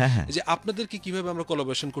আসছে যে আপনাদেরকে কিভাবে আমরা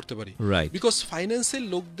কোলাবোরেশন করতে পারি, বিকজ ফাইন্যান্সের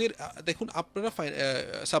লোকদের, দেখুন আপনারা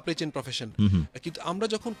সাপ্লাই চেইন প্রফেশন, কিন্তু আমরা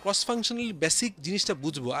যখন ক্রস ফাংশনাল বেসিক জিনিসটা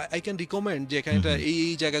বুঝবো, আই ক্যান রিকমেন্ড যে এখানে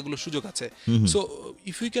এই জায়গাগুলো সুযোগ আছে। So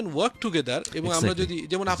if you can work together, এবং আমরা যদি,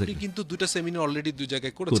 যেমন আপনি কিন্তু 2টা সেমিনার অলরেডি অলরেডি 2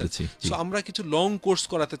 জায়গায় করেছেন। সো আমরা কিছু লং কোর্স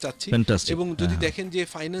করাতে চাচ্ছি, এবং যদি দেখেন যে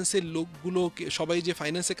ফাইন্যান্সের লোকগুলো সবাই যে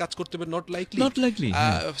ফাইন্যান্সে কাজ করতে পারে নট লাইকলি,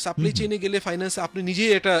 সাপ্লাই চেইনে গেলে ফাইন্যান্সে আপনি নিজেই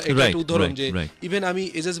এটা উদাহরণ যে ইভেন আমি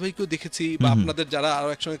এজাজ ভাইকেও দেখেছি বা আপনাদের যারা আরো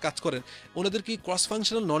একসঙ্গে কাজ করেন ওনাদের কি ক্রস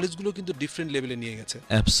ফাংশনাল নলেজ গুলো কিন্তু ডিফারেন্ট লেভেলে নিয়ে গেছে।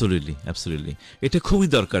 অ্যাবসলিউটলি এটা খুবই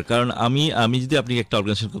দরকার, কারণ আমি যদি আপনি একটা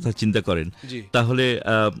অর্গানাইজেশনের কথা চিন্তা করেন তাহলে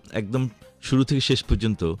একদম শুরু থেকে শেষ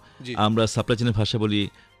পর্যন্ত আমরা সাপ্লাই চেইনের ভাষা বলি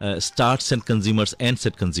starts and consumers, ends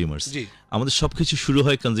at consumers. আমাদের সবকিছু শুরু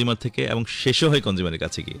হয় কনজিউমার থেকে এবং শেষও হয় কনজিউমারের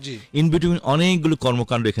কাছে গিয়ে। ইন বিটুইন অনেকগুলো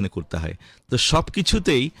কর্মকাণ্ড এখানে করতে হয়। তো সব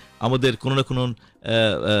কিছুতেই আমাদের কোনো না কোনো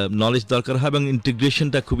নলেজ দরকার হয় এবং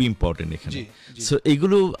ইন্টিগ্রেশনটা খুবই ইম্পর্টেন্ট এখানে। সো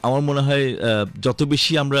এইগুলো আমার মনে হয় যত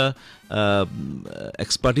বেশি আমরা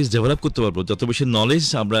এক্সপার্টিস ডেভেলপ করতে পারবো, যত বেশি নলেজ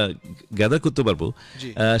আমরা গ্যাদার করতে পারবো,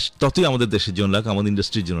 ততই আমাদের দেশের জন্য লাভ, আমাদের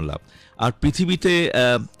ইন্ডাস্ট্রির জন্য লাভ। আর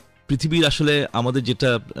পৃথিবীর আসলে আমাদের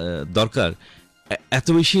যেটা দরকার, এত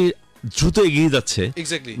বেশি দ্রুত এগিয়ে যাচ্ছে,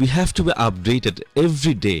 we have to B updated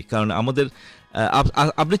every day. কারণ আমাদের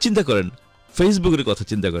আপনি চিন্তা করেন, ফেসবুকের কথা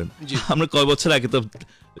চিন্তা করেন, আমরা কয় বছর আগে তো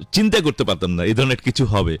চিন্তা করতে পারতাম না এই ধরনের কিছু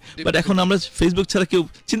হবে, বাট এখন আমরা ফেসবুক ছাড়া কেউ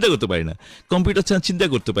চিন্তা করতে পারি না, কম্পিউটার ছাড়া চিন্তা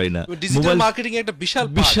করতে পারি না, ডিজিটাল মার্কেটিং একটা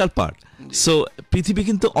বিশাল পার্ট। সো পৃথিবী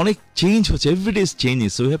কিন্তু অনেক চেঞ্জ হচ্ছে, everyday is changing,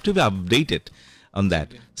 so we have to B updated on that.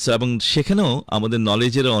 So এবং সেখানেও আমাদের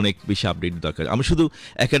নলেজেরও অনেক বেশি আপডেট দরকার। আমরা শুধু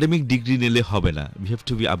একাডেমিক ডিগ্রি নিলে হবে না, we have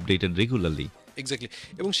to B updated regularly. Exactly.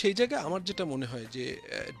 এবং সেই জায়গায় আমার যেটা মনে হয় যে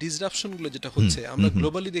ডিসরাপশনগুলো যেটা হচ্ছে আমরা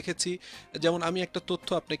গ্লোবালি দেখেছি। যেমন আমি একটা তথ্য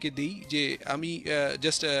আপনাকে দিই যে আমি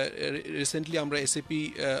জাস্ট রিসেন্টলি আমরা এসএপি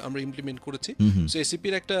আমরা ইমপ্লিমেন্ট করেছি। সো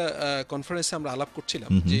এসএপির একটা কনফারেন্সে আমরা আলাপ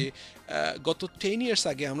করছিলাম যে গত 10 ইয়ার্স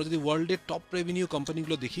আগে আমরা যদি ওয়ার্ল্ডের টপ রেভিনিউ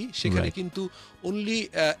কোম্পানিগুলো দেখি, সেখানে কিন্তু অনলি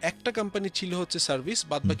একটা কোম্পানি ছিল হচ্ছে সার্ভিস,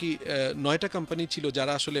 বাদ বাকি 9টা কোম্পানি ছিল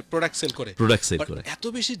যারা আসলে প্রোডাক্ট সেল করে। এত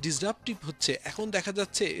বেশি ডিসরাপটিভ হচ্ছে এখন দেখা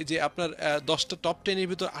যাচ্ছে যে আপনার 10টা টপ 10 এর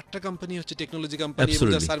ভিতর 8টা কোম্পানি হচ্ছে টেকনোলজি কোম্পানি এবং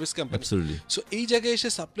সার্ভিস কোম্পানি। সো এই জায়গায় এসে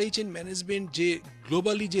সাপ্লাই চেইন ম্যানেজমেন্ট যে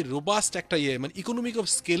গ্লোবালি যে রোবাস্ট একটা মানে ইকোনমিক অফ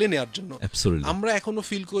স্কেলে নেওয়ার জন্য আমরা এখনো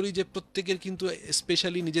ফিল করি যে প্রত্যেকের কিন্তু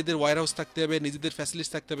স্পেশালি নিজেদের ওয়্যার হাউস থাকতে হবে, নিজেদের ফ্যাসিলিটিস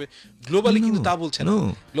থাকতে হবে। গ্লোবালি কিন্তু তা বলছে না,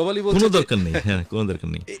 গ্লোবালি বলছে কোনো দরকার নেই। হ্যাঁ, কোনো দরকার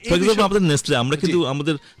নেই। ফর এক্সাম্পল আমাদের নেসলে, আমরা কিন্তু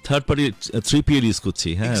আমাদের থার্ড পার্টি 3PL ইউজ করছি,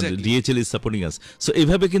 হ্যাঁ, DHL is supporting us. So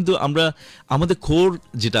এইভাবে কিন্তু আমরা আমাদের কোর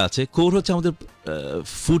যেটা আছে, কোর হচ্ছে আমাদের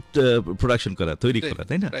ফুড প্রোডাকশন করা, তৈরি করা,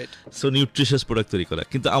 তাই না? সো নিউট্রিশিয়াস প্রোডাক্ট তৈরি করা,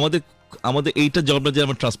 কিন্তু আমাদের এইটা জব না যে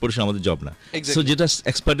আমার ট্রান্সপোর্টেশন আমাদের জব না। সো যেটা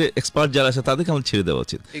এক্সপার্ট যারা আছে তাদেরকে আমাদের ছেড়ে দেওয়া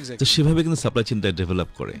উচিত। তো সেভাবে কিন্তু সাপ্লাই চেইনটা ডেভেলপ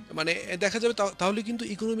করে মানে দেখা যাবে, তাহলে কিন্তু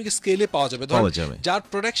ইকোনমিক স্কেলে পাওয়া যাবে। যার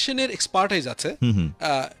প্রোডাকশনের এক্সপার্টাইজ আছে,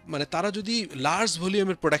 মানে তারা যদি লার্জ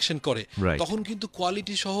ভলিউমের প্রোডাকশন করে, তখন কিন্তু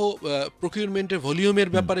কোয়ালিটি সহ প্রকিউরমেন্টের ভলিউমের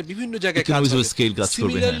ব্যাপারে বিভিন্ন জায়গায় কাজ হবে।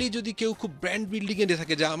 সিমিলারলি যদি কেউ খুব ব্র্যান্ড বিল্ডিং এ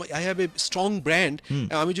থাকে যে I have a strong brand,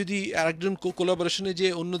 আমি যদি আরেকজন কোলাবোরেশনে যে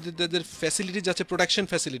অন্যদের ফ্যাসিলিটিজ আছে, প্রোডাকশন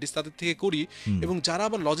ফ্যাসিলিটিস তাদের থেকে করি, এবং যারা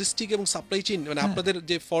আবার লজিস্টিক এবং সাপ্লাই চেইন মানে আপনাদের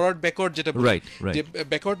যে ফরওয়ার্ড ব্যাকওয়ার্ড যেটা যে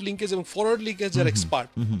ব্যাকওয়ার্ড লিঙ্কেজ এবং ফরওয়ার্ড লিঙ্কেজ যারা এক্সপার্ট,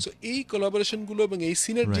 সো এই কোলাবোরেশন গুলো এবং এই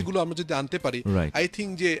সিনার্জি গুলো আমরা যদি আনতে পারি, আই থিঙ্ক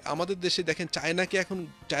যে আমাদের দেশে দেখেন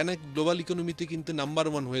চায়না গ্লোবাল ইকোনমিতে কিন্তু নাম্বার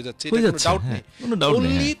 1 হয়ে যাচ্ছে, এটা কোনো ডাউট নেই।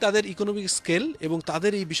 অনলি তাদের ইকোনমিক স্কেল এবং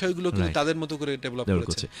তাদের এই বিষয়গুলো কিন্তু তাদের মতো করে ডেভেলপ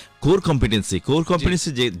করেছে। কোর কম্পিটেন্সি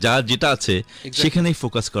যেটা আছে সেখানেই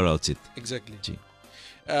ফোকাস করা উচিত। এক্স্যাক্টলি। জি,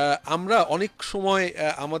 আমরা অনেক সময়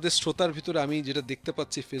আমাদের শ্রোতার ভিতরে আমি যেটা দেখতে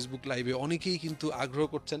পাচ্ছি ফেসবুক লাইভে অনেকেই কিন্তু আগ্রহ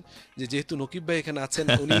করছেন যে যেহেতু নকিব ভাই এখানে আছেন,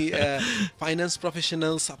 উনি finance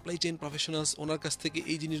professional, supply chain professionals, ওনার কাছ থেকে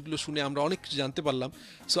এই জিনিসগুলো শুনে আমরা অনেক কিছু জানতে পারলাম।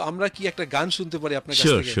 সো আমরা কি একটা গান শুনতে পারি আপনার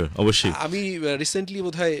কাছ থেকে? অবশ্যই। আমি রিসেন্টলি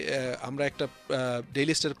বোধহয় আমরা একটা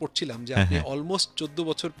ডেইলি স্টার পড়ছিলাম যে আপনি অলমোস্ট 14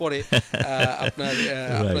 বছর পরে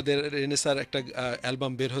আপনাদের রেনেসার একটা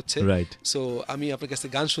অ্যালবাম বের হচ্ছে। সো আমি আপনার কাছে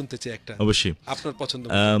গান শুনতে চাই একটা। অবশ্যই। আপনার পছন্দ?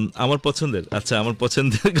 আমার পছন্দের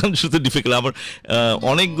গান শুনতে ডিফিকাল্ট, আমার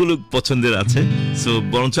অনেকগুলো পছন্দের আছে। সো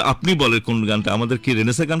বরঞ্চ আপনি বলেন কোন গানটা, আমাদের কি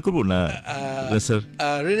রেনেসার গান করবো না?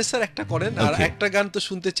 রেনেসার একটা করেন, আর একটা গান তো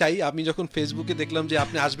শুনতে চাই। আমি যখন ফেসবুকে দেখলাম যে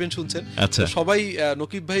আপনি আসবেন শুনছেন, সবাই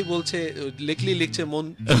নকিব ভাই বলছে লিখছে মন।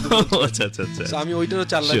 আচ্ছা আচ্ছা আচ্ছা, আমি ওইটারও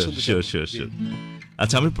 4 লাইন শুনতে চাই। শিওর।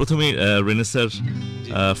 আচ্ছা, আমি প্রথমে রেনেসার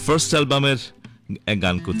ফার্স্ট অ্যালবামের এক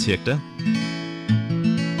গান করছি একটা।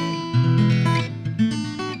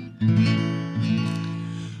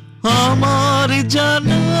 আমার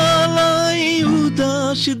জানালায়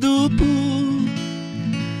উদাস দুপুর,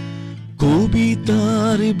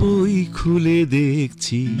 কবিতার বই খুলে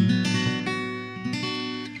দেখছি,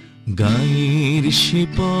 গায়ের সে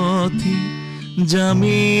পথে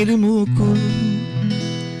জামের মুকুল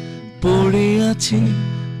পড়ে আছে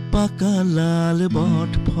পাকা লাল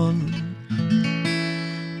বট ফল,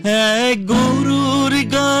 এক গরুর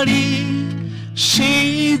গাড়ি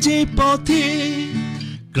সেই যে পথে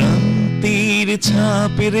ক্রান্তির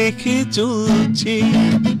ছাপ রেখে চলছে,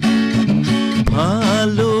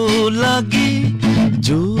 ভালো লাগে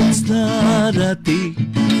জ্যোৎস্না রাতে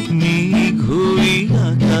মেঘ হয়ে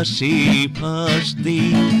আকাশে ভাসতে,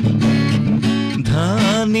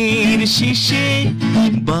 ধানের শীষে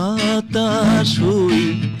বাতাস হয়ে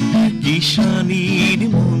কিষানীর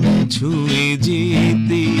মন ছুঁয়ে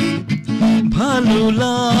যেতে, ভালো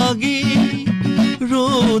লাগে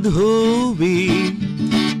রোদ হবে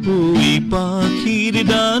ওই পাখির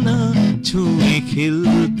ডানা ছুঁয়ে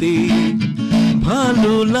খেলতে,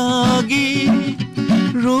 ভালো লাগে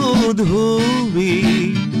রোদ হবে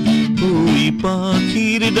ওই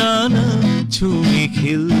পাখির ডানা ছুঁয়ে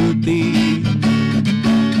খেলতে,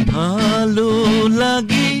 ভালো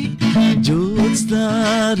লাগে জ্যোৎস্না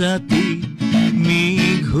রাতে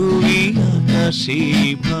মেঘ হয়ে আকাশে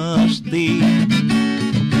ভাসতে,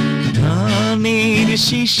 ধানের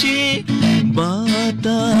শীষে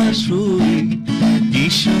বাতাস হয়ে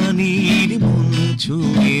কিষানীর মন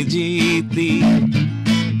ছুঁয়ে যেতে,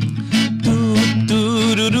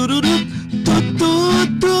 তুতুরুরুরু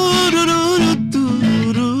তুতুরুরুরু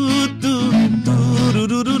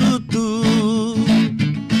তুরুরুরু তু,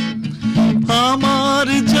 আমার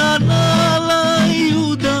জানালায়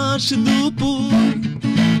উদাস দুপুর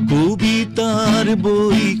কবিতার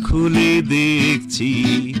বই খুলে দেখছি,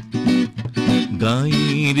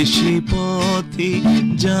 গায়ের সে পথে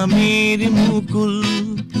জামের মুকুল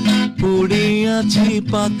পড়ে আছে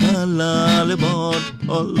পাকা লাল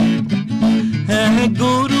বটফল, এক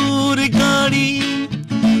গরুর গাড়ি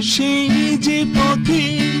সেই যে পথে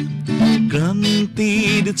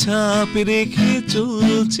ক্রান্তির ছাপ রেখে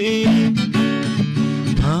চলছে,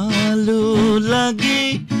 ভালো লাগে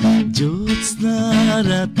জ্যোৎস্না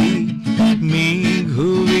রাতে মেঘ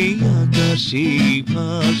হয়ে আকাশে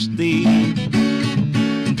ভাসতে,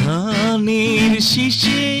 ধানের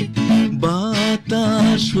শীষে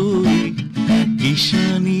বাতাস হয়ে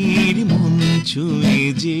কিষানীর মন ছুঁয়ে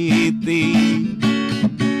যেতে।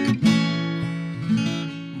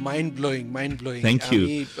 Mind blowing, mind blowing. Thank you.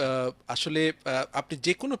 আমি আসলে আপনি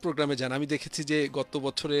যে কোনো প্রোগ্রামে যান, আমি দেখেছি যে গত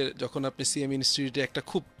বছরে যখন আপনি সিএম ইনস্টিটিউটে একটা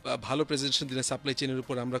খুব ভালো প্রেজেন্টেশন দিলেন সাপ্লাই চেইনের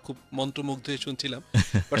উপর, আমরা খুব মন্ত্রমুগ্ধ হয়ে শুনছিলাম,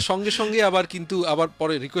 বাট সঙ্গে সঙ্গে আবার কিন্তু আবার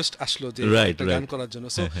পরে রিকোয়েস্ট আসলো যে একটা গান করার জন্য।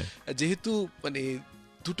 সো যেহেতু মানে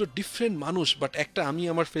দুটো ডিফারেন্ট মানুষ, বাট একটা আমি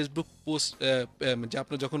আমার ফেসবুক পোস্ট যে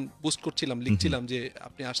আপনি যখন পোস্ট করছিলাম লিখছিলাম যে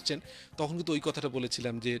আপনি আসছেন, তখন কিন্তু ওই কথাটা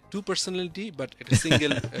বলেছিলাম যে টু পার্সোনালিটি বাট একটা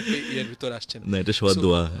সিঙ্গেল ইয়ার ভিতর আসছেন না, এটা সবার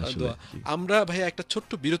দোয়া। আমরা ভাইয়া একটা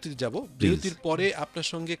ছোট্ট বিরতিতে যাব, বিরতির পরে আপনার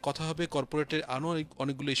সঙ্গে কথা হবে কর্পোরেটের আরো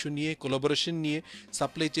অনেকগুলো ইস্যু নিয়ে, কোলাবোরেশন নিয়ে,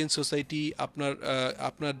 সাপ্লাই চেইন সোসাইটি,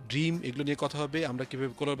 আপনার ড্রিম, এগুলো নিয়ে কথা হবে, আমরা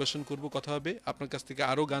কিভাবে কোলাবোরেশন করব কথা হবে, আপনার কাছ থেকে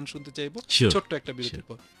আরো গান শুনতে চাইবো ছোট্ট একটা বিরতির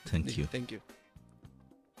পর। Thank you. Thank you.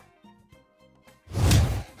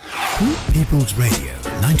 People's Radio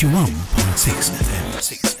 91.6 FM.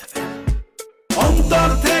 অন্তর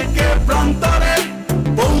থেকে প্রান্তরে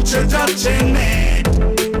পৌঁছে যাচ্ছে নেট,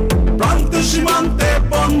 প্রান্ত সীমান্তে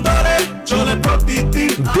বন্দরে চলে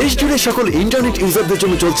প্রতিদিন। দেশ জুড়ে সকল ইন্টারনেট ইউজারদের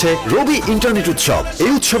জন্য চলছে রবি ইন্টারনেট উৎসব।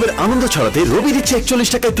 এই উৎসবের আনন্দ ছড়াতে রবি দিচ্ছে 41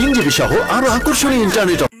 টাকায় 3 জিবি সহ আরো আকর্ষণীয়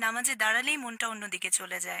ইন্টারনেট। নামাজে দাঁড়ালেই মনটা অন্যদিকে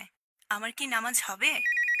চলে যায়, আমার কি নামাজ হবে?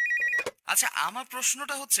 আচ্ছা, আমার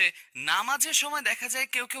প্রশ্নটা হচ্ছে, নামাজের সময় দেখা যায়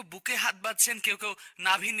কেউ কেউ বুকে হাত বাঁধছেন, কেউ কেউ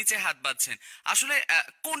নাভির নিচে হাত বাঁধছেন, আসলে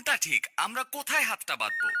কোনটা ঠিক? আমরা কোথায় হাতটা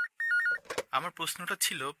বাঁধবো? আমার প্রশ্নটা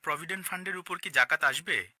ছিল, প্রভিডেন্ট ফান্ডের উপর কি জাকাত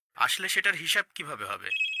আসবে? আসলে সেটার হিসাব কিভাবে হবে?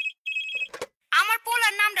 আমার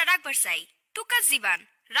পোলার নামটা রাখবার চাই, টুকাস জীবান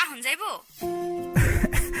রাহুন যাইবো।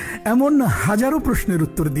 এমন হাজারো প্রশ্নের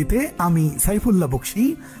উত্তর দিতে আমি সাইফুল্লাহ বকশী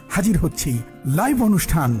হাজির হচ্ছি লাইভ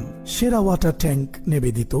অনুষ্ঠান সেরা ওয়াটার ট্যাঙ্ক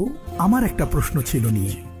নিবেদিত আমার একটা প্রশ্ন ছিল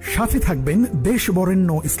নিয়ে। সাথে থাকবেন দেশ বরেণ্য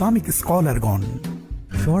ইসলামিক স্কলারগণ।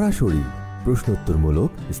 সরাসরি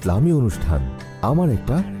প্রশ্নোত্তরমূলক ইসলামী অনুষ্ঠান আমার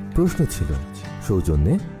একটা প্রশ্ন ছিল,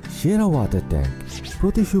 সৌজন্যে সেরা ওয়াটার ট্যাঙ্ক,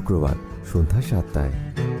 প্রতি শুক্রবার সন্ধ্যা 7টায়।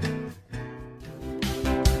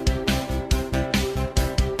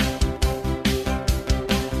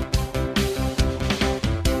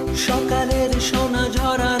 সকালের সোনা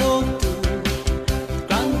ঝরা রোদ,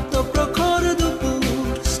 ক্লান্ত প্রখর দুপুর,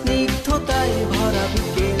 স্নিগ্ধতায় ভরা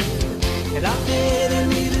বিকেল, রাতের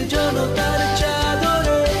নির্জনতার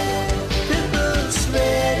চাদরে পিপলস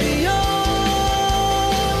রেডিও,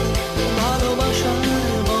 ভালোবাসার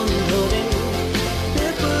বন্ধনে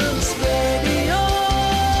পিপলস রেডিও।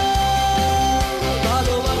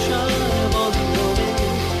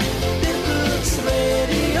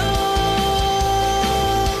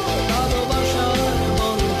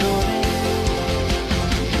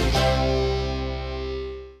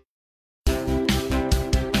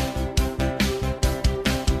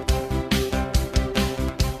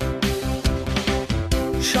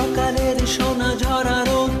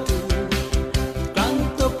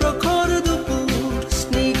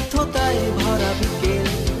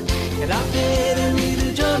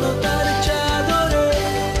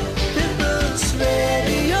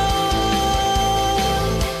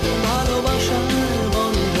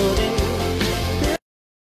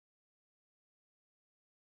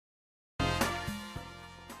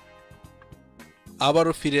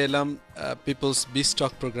 আবারও ফিরে এলাম পিপলস বিজ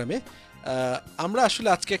টক প্রোগ্রামে। আমরা আসলে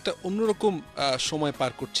আজকে একটা অন্যরকম সময়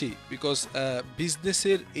পার করছি, বিকজ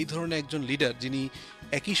বিজনেসের এই ধরনের একজন লিডার যিনি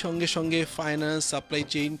একই সঙ্গে সঙ্গে ফাইন্যান্স, সাপ্লাই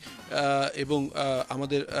চেইন এবং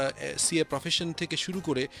আমাদের সিএ প্রফেশন থেকে শুরু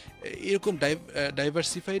করে এরকম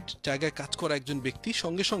ডাইভার্সিফাইড জায়গায় কাজ করা একজন ব্যক্তি,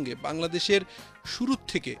 সঙ্গে সঙ্গে বাংলাদেশের শুরুর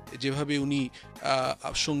থেকে যেভাবে উনি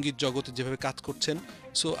সঙ্গীত জগতে যেভাবে কাজ করছেন,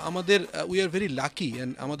 সো আমাদের we are very lucky.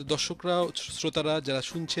 And আমাদের দর্শকরা, শ্রোতারা যারা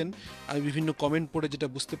শুনছেন, আমি বিভিন্ন কমেন্ট পড়ে যেটা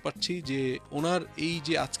বুঝতে পারছি যে ওনার এই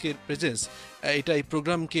যে আজকের প্রেজেন্স, এটা এই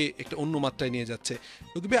প্রোগ্রামকে একটা অন্য মাত্রায় নিয়ে যাচ্ছে।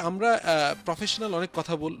 তবে আমরা প্রফেশনাল অনেক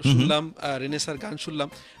কথা শুনলাম, রেনেসার গান শুনলাম।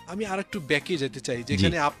 আমি আর একটু ব্যাকে যেতে চাই,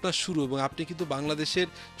 যেখানে আপনার শুরু, এবং আপনি কিন্তু বাংলাদেশের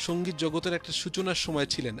সঙ্গীত জগতের একটা সূচনার সময়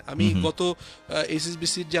ছিলেন। আমি গত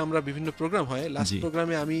এসএসবিসির যে আমরা বিভিন্ন প্রোগ্রাম হয়, লাস্ট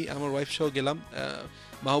প্রোগ্রামে আমি আমার ওয়াইফ সহ গেলাম।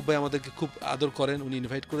 মাহবুব ভাই আমাদেরকে খুব আদর করেন, উনি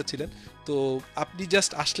ইনভাইট করেছিলেন। তো আপনি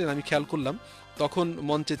জাস্ট আসলেন, আমি খেয়াল করলাম তখন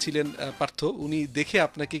মঞ্চে ছিলেন পার্থ, উনি দেখে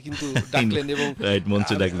আপনাকে কিন্তু ডাকলেন এবং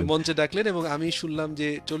মঞ্চে ডাকলেন, এবং আমি শুনলাম যে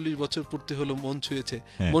 40 বছর পূর্তি হলো মন ছুঁয়েছে,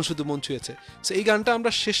 মন শুধু মন ছুঁয়েছে। সো এই গানটা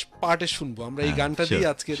আমরা শেষ পার্টে শুনবো, আমরা এই গানটা দিয়ে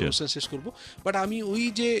আজকে অনুষ্ঠান শেষ করব। বাট আমি ওই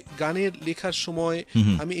যে গানের লেখার সময়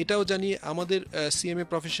আমি এটাও জানি, আমাদের সিএমএ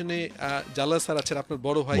প্রফেশনে জালাল স্যার আছেন, আপনার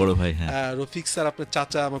বড় ভাই, রফিক স্যার আপনার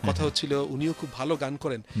চাচা, আমার কথা হচ্ছিল, উনিও খুব ভালো গান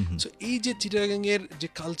করেন। সো এই যে চিটাগাং এর যে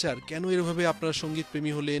কালচার, কেন এভাবে আপনারা সঙ্গীত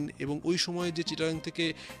প্রেমী হলেন, এবং ওই সময় যে চিটাগাং থেকে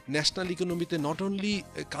ন্যাশনাল ইকোনমিতে নট অনলি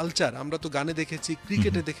কালচার, আমরা তো গানে দেখেছি,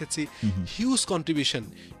 ক্রিকেটে দেখেছি হিউজ কন্ট্রিবিউশন,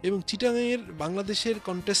 এবং চিটাগাং এর বাংলাদেশের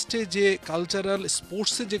কন্টেস্টে যে কালচারাল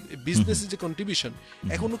স্পোর্টসে যে বিজনেসের যে কন্ট্রিবিউশন,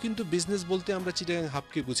 এখনো কিন্তু বিজনেস বলতে আমরা চিটাগাং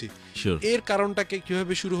হাবকে বুঝি। এর কারণটাকে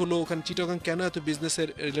কিভাবে শুরু হলো, ওখানে চিটাগাং কেন এত বিজনেসের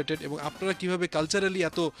রিলেটেড, এবং আপনারা কিভাবে কালচারালি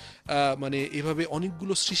এত মানে এভাবে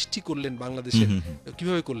অনেকগুলো সৃষ্টি করলেন বাংলাদেশে,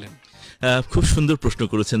 কিভাবে করলেন? খুব সুন্দর প্রশ্ন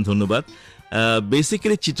করেছেন, ধন্যবাদ।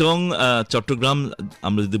 বেসিক্যালি চিটং, চট্টগ্রাম,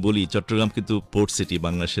 আমরা যদি বলি চট্টগ্রাম কিন্তু পোর্ট সিটি,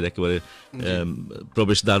 বাংলাদেশের একেবারে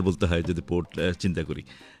প্রবেশদ্বার বলতে হয় যদি পোর্ট চিন্তা করি।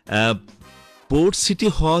 পোর্ট সিটি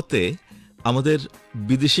হওয়াতে আমাদের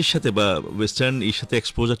বিদেশের সাথে বা ওয়েস্টার্ন এর সাথে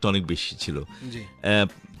এক্সপোজারটা অনেক বেশি ছিল।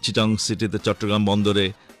 চিটং সিটিতে, চট্টগ্রাম বন্দরে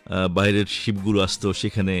বাইরের শিপগুলো আসতো,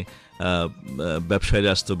 সেখানে ব্যবসায়ীরা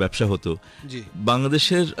আসতো, ব্যবসা হতো।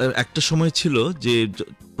 বাংলাদেশের একটা সময় ছিল যে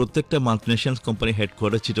প্রত্যেকটা মাল্টিন্যাশনাল কোম্পানি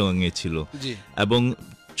হেডকোয়ার্টার চিটাগাংয়ে ছিল, এবং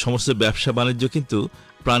সমস্ত ব্যবসা বাণিজ্য কিন্তু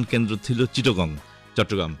প্রাণকেন্দ্র ছিল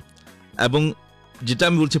চট্টগ্রাম। এবং যেটা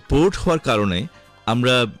আমি বলছি, পোর্ট হওয়ার কারণে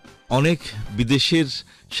আমরা অনেক বিদেশের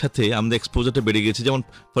সাথে আমাদের এক্সপোজারটা বেড়ে গেছে। যেমন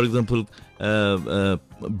ফর এক্সাম্পল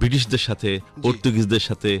ব্রিটিশদের সাথে, পর্তুগিজদের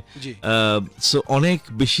সাথে, সো অনেক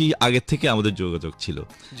বেশি আগের থেকে আমাদের যোগাযোগ ছিল,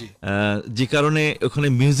 যে কারণে ওখানে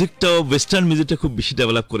মিউজিকটাও, ওয়েস্টার্ন মিউজিকটা খুব বেশি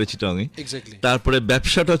ডেভেলপ করে চিটাগাংয়ে। তারপরে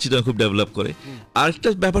ব্যবসাটাও চিটাগাং খুব ডেভেলপ করে। আরেকটা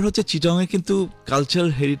ব্যাপার হচ্ছে, চিটাগাংয়ে কিন্তু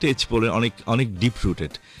কালচারাল হেরিটেজ বলে অনেক ডিপ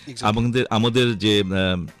রুটেড। আমাদের যে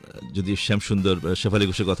যদি শ্যামসুন্দর, শেফালি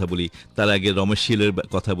ঘোষের কথা বলি, তার আগে রমেশ শীলের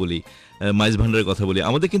কথা বলি, মাইজ ভান্ডারের কথা বলি,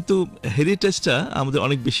 আমাদের কিন্তু হেরিটেজটা আমাদের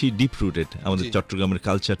অনেক বেশি ডিপ রুটেড, আমাদের চট্টগ্রামের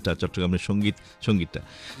কালচারটা, চট্টগ্রামের সঙ্গীতটা।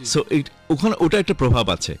 সো ওখানে ওটা একটা প্রভাব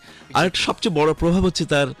আছে। আর একটা সবচেয়ে বড় প্রভাব হচ্ছে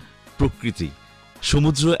তার প্রকৃতি,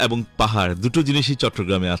 সমুদ্র এবং পাহাড়, দুটো জিনিসই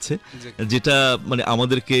চট্টগ্রামে আছে, যেটা মানে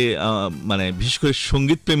আমাদেরকে মানে বিশেষ করে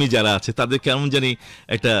সঙ্গীত প্রেমী যারা আছে তাদের কেমন জানি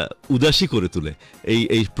একটা উদাসী করে তোলে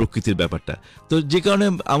এই প্রকৃতির ব্যাপারটা। তো যে কারণে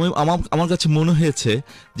আমার কাছে মনে হয়েছে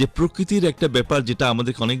যে প্রকৃতির একটা ব্যাপার যেটা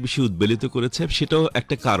আমাদেরকে অনেক বেশি উদ্বেলিত করেছে, সেটাও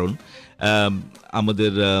একটা কারণ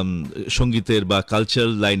আমাদের সঙ্গীতের বা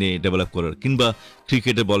কালচারাল লাইনে ডেভেলপ করার, কিংবা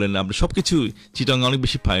ক্রিকেটে বলেন, আমরা সব কিছু চিটাগাং অনেক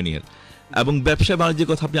বেশি পায়োনিয়ার। এবং ব্যবসা বাণিজ্যের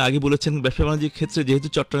কথা আপনি আগে বলেছেন, ব্যবসা বাণিজ্যের ক্ষেত্রে যেহেতু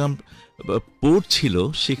চট্টগ্রাম পোর্ট ছিল,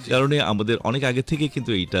 সেই কারণে আমাদের অনেক আগে থেকে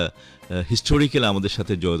কিন্তু এইটা হিস্টোরিক্যাল আমাদের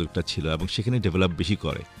সাথে যোগাযোগটা ছিল, এবং সেখানে ডেভেলপ বেশি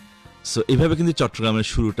করে। সো এইভাবে কিন্তু চট্টগ্রামের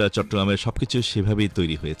শুরুটা, চট্টগ্রামের সবকিছু সেভাবেই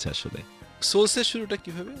তৈরি হয়েছে। আসলে সোলসের শুরুটা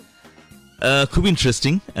কিভাবে? খুব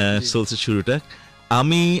ইন্টারেস্টিং সোলসের শুরুটা।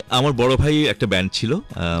 আমার বড় ভাই একটা ব্যান্ড ছিল,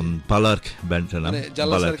 পালার্ক ব্যান্ডটার নাম,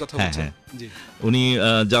 হ্যাঁ, উনি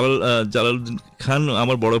জালাল খান,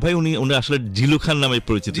 আমার বড় ভাই, উনি আসলে জিলু খান নামে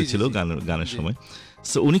পরিচিত ছিল গানের সময়।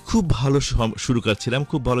 সো উনি খুব ভালো সুরকার ছিলেন,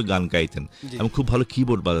 খুব ভালো গান গাইতেন, এবং খুব ভালো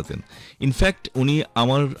কিবোর্ড বাজাতেন। ইনফ্যাক্ট উনি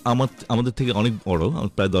আমাদের থেকে অনেক বড়,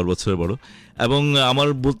 প্রায় 10 বছরের বড়, এবং আমার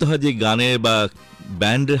বলতে হয় যে গানের বা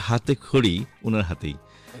ব্যান্ডের হাতে খড়ি ওনার হাতেই।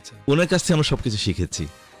 ওনার কাছ থেকে আমরা সবকিছু শিখেছি,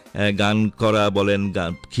 গান করা বলেন,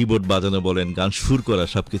 গান কিবোর্ড বাজানো বলেন, গান সুর করা,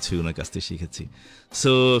 সব কিছুই ওনার কাছ থেকে শিখেছি।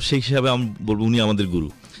 সো সেই হিসাবে আমি বলবো উনি আমাদের গুরু।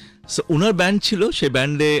 সো ওনার ব্যান্ড ছিল, সেই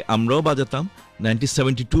ব্যান্ডে আমরাও বাজাতাম,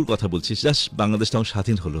 1972 কথা বলছি, জাস্ট বাংলাদেশ তখন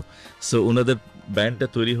স্বাধীন হলো। সো ওনাদের ব্যান্ডটা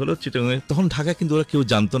তৈরি হলো চিটাগাংয়ে। তখন ঢাকা কিন্তু ওরা কেউ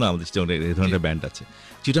জানতো না আমাদের চিটাগাংয়ে এই ধরনের ব্যান্ড আছে।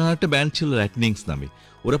 চিটাগাং একটা ব্যান্ড ছিল লাইটনিংস নামে,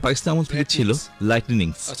 ওরা পাকিস্তান আমল থেকে ছিল।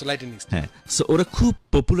 লাইটনিংস, হ্যাঁ। সো ওরা খুব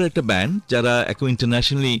পপুলার একটা ব্যান্ড, যারা এখন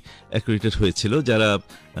ইন্টারন্যাশনালি অ্যাক্রেডিটেড হয়েছিল, যারা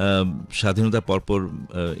স্বাধীনতার পরপর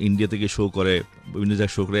ইন্ডিয়া থেকে শো করে, বিভিন্ন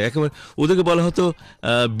জায়গায় শো করে। একেবারে ওদেরকে বলা হতো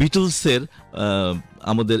বিটলসের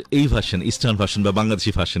আমাদের এই ভার্সন, ইস্টার্ন ভার্সন বা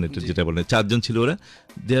বাংলাদেশি ভার্সন, এটা যেটা বলেন। 4 জন ছিল ওরা,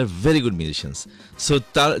 দে are very good musicians. So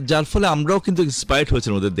যার ফলে আমরাও কিন্তু ইন্সপায়ার্ড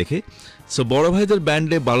হয়েছিলাম ওদের দেখে। সো বড় ভাইদের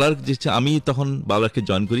ব্যান্ডে বালার যে, আমি তখন বালারকে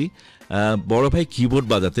জয়েন করি। বড় ভাই কিবোর্ড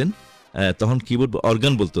বাজাতেন, তখন কিবোর্ড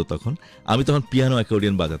অর্গান বলতো তখন, আমি তখন পিয়ানো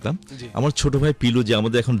অ্যাকর্ডিয়ন বাজাতাম। আমার ছোট ভাই পিলু, যে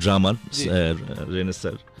আমাদের এখন ড্রামার রেনে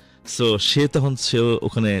স্যার, সো সেও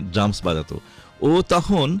ওখানে ড্রামস বাজাতো। ও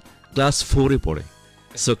তখন ক্লাস 4-এ পড়ে।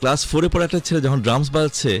 সো ক্লাস 4-এ পড়ে একটা ছেলে যখন ড্রামস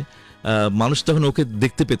বাজাচ্ছে, মানুষ তখন ওকে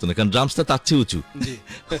দেখতে পেত না, কারণ ড্রামসটা তার চেয়ে উঁচু,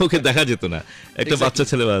 ওকে দেখা যেত না, একটা বাচ্চা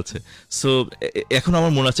ছেলে বাজাচ্ছে। সো এখন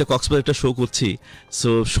আমার মনে আছে কক্সবাজার একটা শো করছি, সো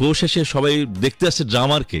শো শেষে সবাই দেখতে আসছে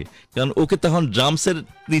ড্রামারকে, কারণ ওকে তখন ড্রামসের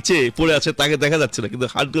নিচে পড়ে আছে, তাকে দেখা যাচ্ছে না, কিন্তু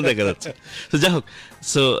হাতগুলো দেখা যাচ্ছে। তো যাই হোক,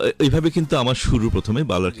 সো এইভাবে কিন্তু আমার শুরু প্রথমে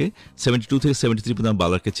বালারকে। 72 থেকে 73 পর্যন্ত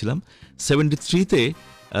বালারকে ছিলাম। 73-তে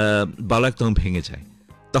বালার তখন ভেঙে যায়।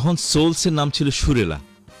 তখন সোলসের নাম ছিল সুরেলা।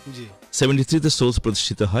 73-তে সোলস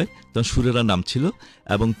প্রতিষ্ঠিত হয়, তখন সুরেলা নাম ছিল।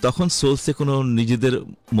 এবং তখন সোলসে কোনো নিজেদের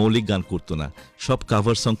মৌলিক গান করতো না, সব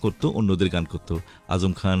কাভার সং করতো, অন্যদের গান করতো।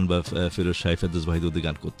 আজম খান বা ফিরোজ শাহ, ফেরদৌস ওয়াহিদ ওদের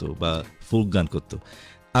গান করতো বা ফোক গান করতো।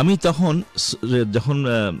 আমি তখন যখন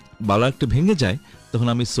বালারটা ভেঙে যায়, তখন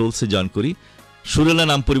আমি সোলসে জয়েন করি। সুরেলা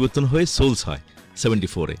নাম পরিবর্তন হয়ে সোলস হয়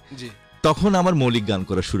 74-এ। তখন আমার মৌলিক গান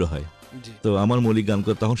করা শুরু হয়। তো আমার মৌলিক গান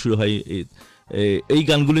করা তখন শুরু হয়, এই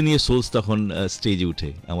গানগুলো নিয়ে সোলস তখন স্টেজে উঠে,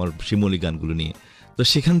 আমার সেই মৌলিক গানগুলো নিয়ে। তো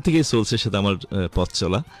সেখান থেকে সোলসের সাথে আমার পথ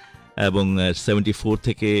চলা, এবং 74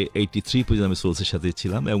 থেকে 83 পর্যন্ত আমি সোলসের সাথে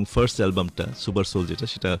ছিলাম। এবং ফার্স্ট অ্যালবামটা সুপার সোল, যেটা,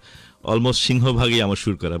 সেটা অলমোস্ট সিংহভাগই আমার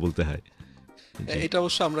সুর করা বলতে হয়। এটা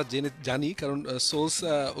অবশ্য আমরা জানি, কারণ সোলস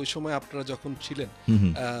ওই সময় আপনারা যখন ছিলেন,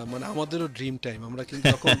 মানে আমাদেরও ড্রিম টাইম। আমরা কিন্তু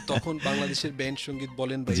তখন বাংলাদেশের ব্যান্ড সঙ্গীত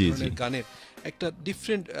বলেন বা এই ধরনের গানের একটা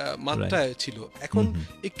ডিফারেন্ট মাত্রা ছিল। এখন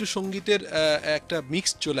একটু সঙ্গীতের একটা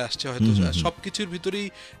মিক্স চলে আসছে, হয়তো সবকিছুর ভিতরেই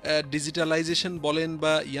ডিজিটালাইজেশন বলেন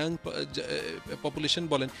বা ইয়াং পপুলেশন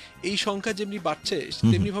বলেন, এই সংখ্যা যেমনি বাড়ছে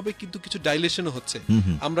তেমনি ভাবে কিন্তু কিছু ডাইলেশনও হচ্ছে।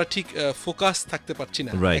 আমরা ঠিক ফোকাস থাকতে পারছি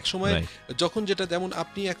না। এক সময় যখন যেটা, যেমন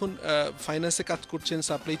আপনি এখন ফাইন্যান্সে কাজ করছেন,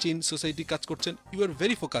 সাপ্লাই চেইন সোসাইটি কাজ করছেন, ইউ আর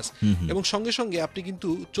ভেরি ফোকাস। এবং সঙ্গে সঙ্গে আপনি কিন্তু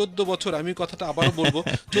 14 বছর, আমি কথাটা আবারও বলবো,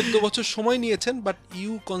 14 বছর সময় নিয়েছেন, বাট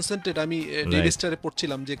ইউ কনসেন্ট্রেট। আমি রেজিস্টারে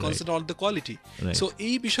পড়ছিলাম যে concentrate on the quality. So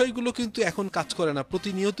এই বিষয়গুলো কিন্তু এখন কাজ করে না,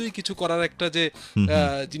 প্রতিনিয়তই কিছু করার একটা যে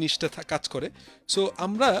জিনিসটা কাজ করে। সো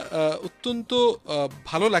আমরা অত্যন্ত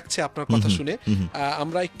ভালো লাগছে আপনার কথা শুনে।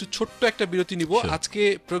 আমরা একটু ছোট্ট একটা বিরতি নিব। আজকে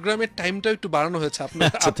প্রোগ্রামের টাইমটাও একটু বাড়ানো হয়েছে আপনার,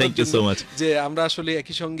 যে আমরা আসলে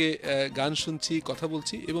একই সঙ্গে গান শুনছি, কথা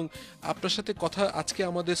বলছি, এবং আপনার সাথে কথা। আজকে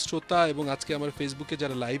আমাদের শ্রোতা এবং আজকে আমার ফেসবুকে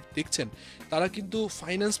যারা লাইভ দেখছেন, তারা কিন্তু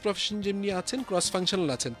ফাইন্যান্স প্রফেশন যেমনি আছেন, ক্রস ফাংশনাল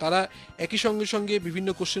আছেন, তারা একই সঙ্গে বিভিন্ন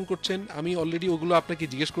কোশ্চেন করছেন। আমি অলরেডি ওগুলো আপনাকে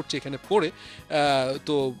জিজ্ঞেস করছি এখানে পড়ে।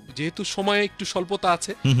 তো যেহেতু সময় একটু স্বল্পতা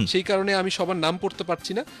আছে, সেই কারণে আমি সবার নাম পড়তে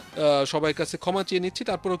পারছি না, সবার কাছে ক্ষমা চেয়ে নিচ্ছি।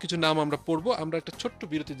 তারপরেও কিছু নাম আমরা পড়বো। আমরা একটা ছোট্ট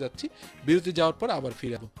বিরতি যাচ্ছি, বিরতি যাওয়ার পর আবার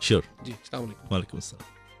ফিরে যাবো। শিওর। জি, আসসালামু আলাইকুম। ওয়ালাইকুম আসসালাম।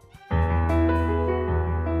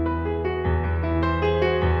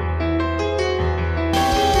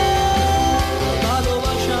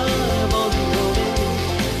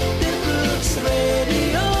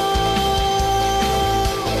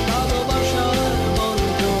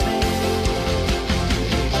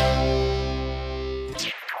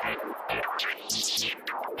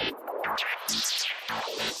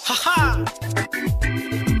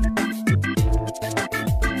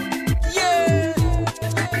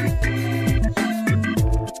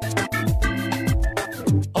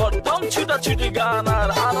 ছুটি গান আর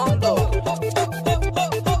আনন্দ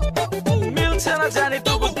মিলছে না জানি,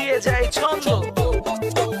 তবু দিয়ে যাই ছন্দ।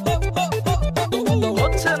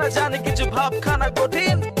 হচ্ছে না জানি, কিছু ভাবখানা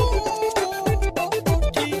কঠিন।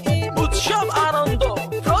 উৎসব আনন্দ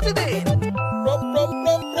প্রতিদিন,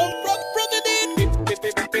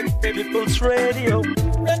 People's Radio,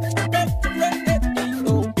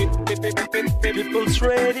 People's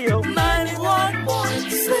Radio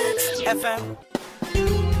 91.6 FM.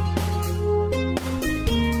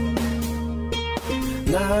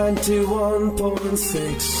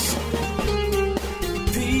 91.6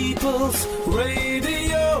 People's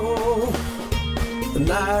Radio,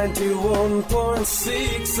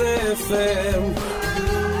 91.6 FM.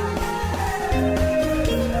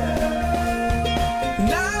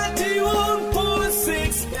 91.6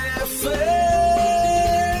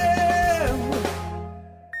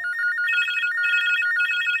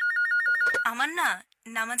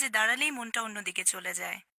 নামাজে দাঁড়ালেই মনটা অন্যদিকে চলে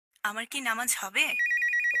যায়। আমার কি নামাজ হবে?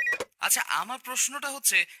 আচ্ছা, আমার প্রশ্নটা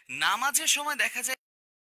হচ্ছে নামাজের সময় দেখা যায়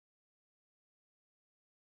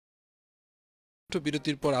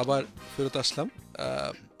বিরতির পর আবার ফেরত আসলাম।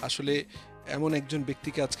 আসলে এমন একজন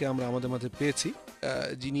ব্যক্তিকে আজকে আমরা আমাদের মাঝে পেয়েছি,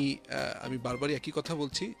 যিনি, আমি বারবারই একই কথা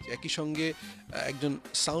বলছি, একই সঙ্গে একজন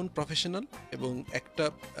সাউন্ড প্রফেশনাল এবং একটা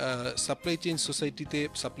সাপ্লাই চেইন সোসাইটিতে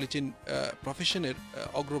সাপ্লাই চেইন প্রফেশনের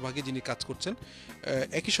অগ্রভাগে যিনি কাজ করছেন।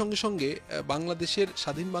 একই সঙ্গে সঙ্গে বাংলাদেশের,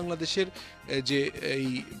 স্বাধীন বাংলাদেশের যে এই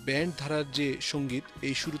ব্যান্ড ধারার যে সঙ্গীত,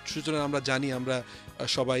 এই সূচনা আমরা জানি, আমরা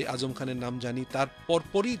সবাই আজম খানের নাম জানি। তার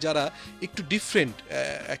পরপরই যারা একটু ডিফারেন্ট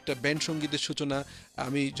একটা ব্যান্ড সঙ্গীতের সূচনা,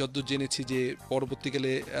 আমি যতদূর জেনেছি যে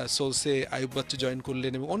পরবর্তীকালে সোলসে আয়ুব বাচ্চু জয়েন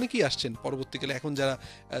করলেন এবং অনেকেই আসছেন পরবর্তীকালে। এখন যারা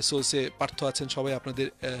সোলসে পার্থ আছেন সবাই আপনাদের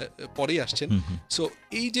পরেই আসছেন। সো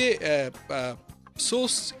এই যে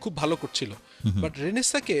সোর্স খুব ভালো করছিল, বাট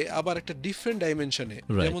রেনেসাকে আবার একটা ডিফারেন্ট ডাইমেনশনে,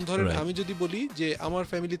 যেমন ধরেন আমি যদি বলি যে আমার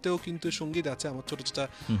ফ্যামিলিতেও কিন্তু সঙ্গীত আছে, আমার ছোট চাচা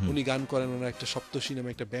উনি গান করেন, ওনার একটা সপ্তর্ষি নামে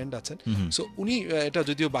একটা ব্যান্ড আছেন। সো উনি, এটা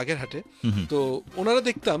যদিও বাগেরহাটে, তো ওনারা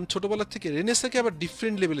দেখতাম ছোটবেলা থেকে রেনেসাকে আবার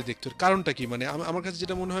ডিফারেন্ট লেভেলে দেখতো। কারণটা কি, মানে আমার কাছে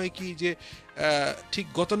যেটা মনে হয় কি যে ঠিক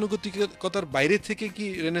গতানুগতিকতার বাইরে থেকে কি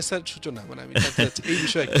রেনেসার সূচনা, মানে আমি এই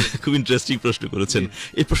বিষয়ে খুব ইন্টারেস্টিং প্রশ্ন করেছেন।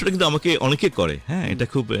 এই প্রশ্নটা কিন্তু আমাকে অনেকে করে, হ্যাঁ, এটা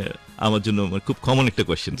খুব আমার জন্য খুব কমন একটা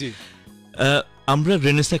কোয়েশ্চেন। আমরা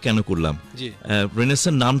রেনেসা কেন করলাম?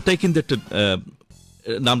 রেনেসার নামটাই কিন্তু একটা,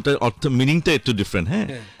 নামটার অর্থ, মিনিংটা একটু ডিফারেন্ট। হ্যাঁ,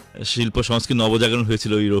 শিল্প সংস্কৃতি নবজাগরণ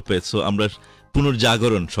হয়েছিল ইউরোপে। সো আমরা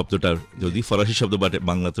পুনর্জাগরণ শব্দটা, যদি ফরাসি শব্দ বা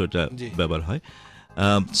বাংলাতে এটা ব্যবহার হয়,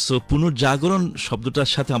 সো পুনর্জাগরণ শব্দটার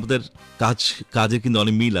সাথে আমাদের কাজের কিন্তু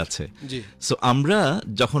অনেক মিল আছে। সো আমরা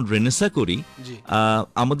যখন রেনেসা করি,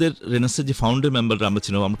 আমাদের রেনেসার যে ফাউন্ডার মেম্বাররা আমরা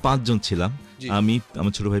ছিলাম, আমরা 5 জন ছিলাম। আমি,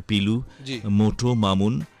 আমার ছোট ভাই পিলু, মোটো,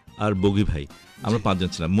 মামুন আর বগি ভাই, আমরা 5 জন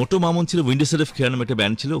ছিলাম। মোটো মামুন ছিল উইন্ডোসার অফ খেয়ার নামে একটা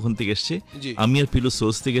ব্যান্ড ছিল, ওখান থেকে এসছে। আমি আর পিলু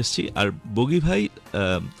সোর্স থেকে এসছি, আর বগি ভাই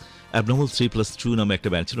অ্যাবনর্মাল 3+2 নামে একটা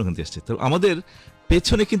ব্যান্ড ছিল, ওখান থেকে এসছে। তো আমাদের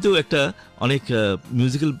পেছনে কিন্তু একটা অনেক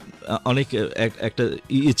মিউজিক্যাল, অনেক একটা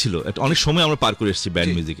ইয়ে ছিল, অনেক সময় আমরা পার করে এসেছি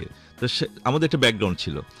ব্যান্ড মিউজিকে। তো আমাদের একটা ব্যাকগ্রাউন্ড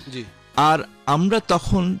ছিল। আর আমরা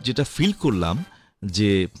তখন যেটা ফিল করলাম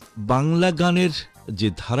যে বাংলা গানের যে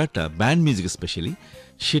ধারাটা, ব্যান্ড মিউজিক স্পেশালি,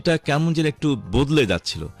 সেটা কেমন যেন একটু বদলে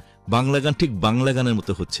যাচ্ছিল। বাংলা গান ঠিক বাংলা গানের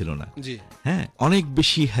মতো হচ্ছিল না। হ্যাঁ, অনেক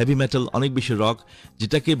বেশি হেভি মেটাল, অনেক বেশি রক,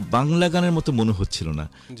 যেটাকে বাংলা গানের মতো মনে হচ্ছিল না।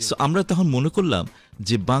 সো আমরা তখন মনে করলাম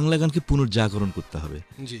যে বাংলা গানকে পুনর্জাগরণ করতে হবে,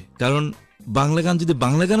 কারণ বাংলা গান যদি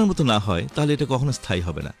বাংলা গানের মতো না হয় তাহলে এটা কখনো স্থায়ী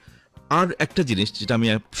হবে না। আর একটা জিনিস যেটা আমি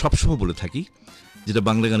সবসময় বলে থাকি, যেটা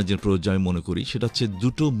বাংলা গানের যে প্রয়োজন আমি মনে করি, সেটা হচ্ছে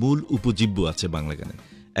দুটো মূল উপজীব্য আছে বাংলা গানে।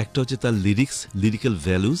 একটা হচ্ছে তার লিরিক্স, লিরিক্যাল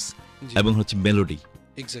ভ্যালুস, এবং হচ্ছে মেলোডি।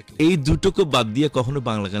 এই দুটোকে বাদ দিয়ে কখনো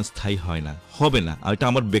বাংলা গান স্থায়ী হয় না, হবে না। আর এটা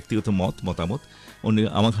আমার ব্যক্তিগত মতামত,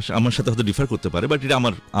 আমার সাথে হয়তো ডিফার করতে পারে, বাট এটা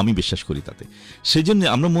আমি বিশ্বাস করি তাতে। সেই জন্য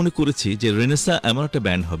আমরা মনে করেছি যে রেনেসা এমন একটা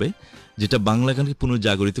ব্যান্ড হবে যেটা বাংলা গানকে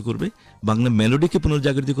পুনর্জাগরিত করবে, বাংলা মেলোডিকে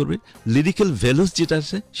পুনর্জাগরিত করবে, লিরিক্যাল ভ্যালুস যেটা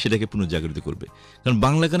আছে সেটাকে পুনর্জাগরিত করবে। কারণ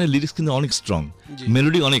বাংলা গানের লিরিক্স কিন্তু অনেক স্ট্রং,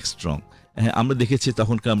 মেলোডি অনেক স্ট্রং। হ্যাঁ, আমরা দেখেছি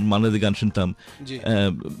তখনকার মান্নাদের গান শুনতাম,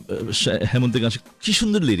 হেমন্তের গান, কি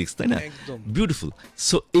সুন্দর লিরিক্স, তাই না? বিউটিফুল।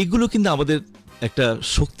 সো এইগুলো কিন্তু আমাদের একটা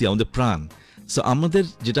শক্তি, আমাদের প্রাণ। সো আমাদের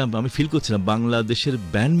যেটা আমি ফিল করছিলাম, বাংলাদেশের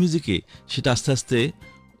ব্যান্ড মিউজিকে সেটা আস্তে আস্তে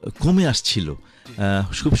কমে আসছিল।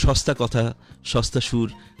 খুব সস্তা কথা, সস্তা সুর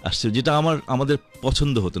আসছিল, যেটা আমাদের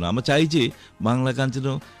পছন্দ হতো না। আমরা চাই যে বাংলা গান যেন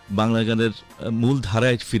বাংলা গানের মূল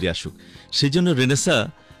ধারায় ফিরে আসুক। সেই জন্য রেনেসা।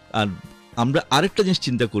 আর আমরা আরেকটা জিনিস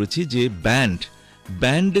চিন্তা করেছি যে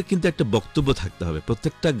ব্যান্ডের কিন্তু একটা বক্তব্য থাকতে হবে,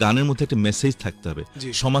 প্রত্যেকটা গানের মধ্যে একটা মেসেজ থাকতে হবে,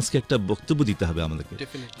 সমাজকে একটা বক্তব্য দিতে হবে আমাদেরকে।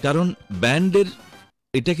 কারণ ব্যান্ডের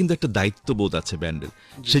এটা কিন্তু একটা দায়িত্ববোধ আছে ব্যান্ডের।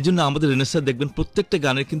 সেই জন্য আমাদের রেনেসা দেখবেন প্রত্যেকটা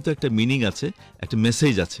গানের কিন্তু একটা মিনিং আছে, একটা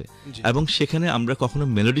মেসেজ আছে, এবং সেখানে আমরা কখনো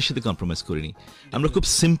মেলোডির সাথে কম্প্রোমাইজ করিনি। আমরা খুব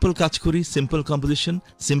সিম্পল কাজ করি, সিম্পল কম্পোজিশন,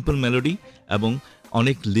 সিম্পল মেলোডি, এবং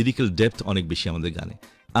অনেক লিরিক্যাল ডেপথ অনেক বেশি আমাদের গানে।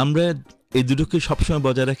 আমরা এই দুটোকে সবসময়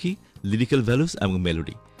বজায় রাখি, লিরিক্যাল ভ্যালুস এবং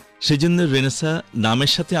মেলোডি। সেই জন্য রেনেসা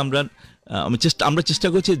নামের সাথে আমরা চেষ্টা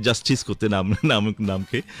করছি জাস্টিস করতে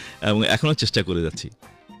নামকে, এবং এখনো চেষ্টা করে যাচ্ছি।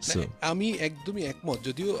 আমি একদমই একমত,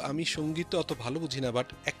 যদিও আমি সঙ্গীত অত ভালো বুঝি না, বাট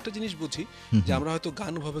একটা জিনিস বুঝি যে আমরা হয়তো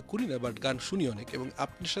গান ভাবে করি না, বাট গান শুনি অনেক। এবং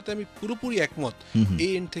আপনার সাথে আমি পুরোপুরি একমত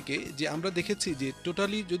এই এন্ড থেকে, যে আমরা দেখেছি যে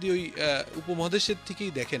টোটালি যদি ওই উপমহাদেশের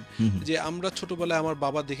থেকেই দেখেন, যে আমরা ছোটবেলায় আমার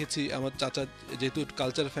বাবা দেখেছি, আমার চাচা যেহেতু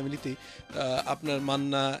কালচারাল ফ্যামিলিতেই, আপনার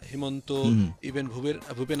মান্না, হেমন্ত, ইভেন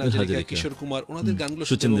ভূপেন হাজারিকা, কিশোর কুমার, ওনাদের গানগুলো,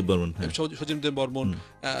 সচিন দেব বর্মন,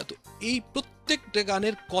 তো এই প্রত্যেকটা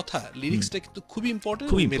গানের কথা লিরিক্সটা কিন্তু খুবই important,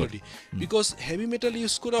 melody, because heavy metal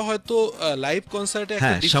use করা হয়তো লাইভ কনসার্টে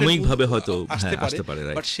একটা সাময়িক ভাবে হয়তো আসতে পারে,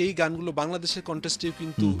 বাট সেই গানগুলো বাংলাদেশের কন্টেস্টেও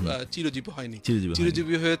কিন্তু চিরজীবী হয়নি,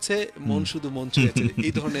 চিরজীবী হয়েছে মন শুধু মন ছুঁয়েছে।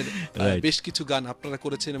 এই ধরনের বেশ কিছু গান আপনারা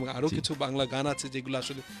করেছেন এবং আরো কিছু বাংলা গান আছে যেগুলো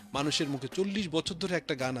আসলে মানুষের মুখে 40 বছর ধরে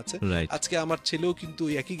একটা গান আছে। আজকে আমার ছেলেও কিন্তু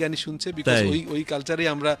একই গানই শুনছে, বিকজ ওই কালচারে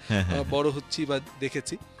আমরা বড় হচ্ছি বা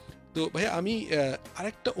দেখেছি। তো ভাই আমি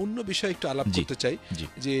আরেকটা অন্য বিষয় একটু আলাপ করতে চাই,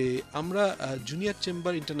 যে আমরা জুনিয়র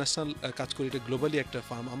চেম্বার ইন্টারন্যাশনাল কাজ করি, এটা গ্লোবালি একটা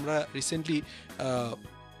ফার্ম। আমরা রিসেন্টলি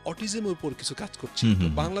অটিজমের উপর কিছু কাজ করছি। তো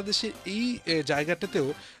বাংলাদেশের এই জায়গাটাতেও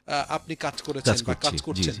আপনি কাজ করেছেন বা কাজ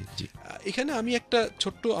করছেন। এখানে আমি একটা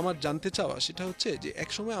ছোট্ট আমার জানতে চাওয়া সেটা হচ্ছে যে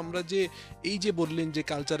একসময় আমরা যে এই যে বললেন যে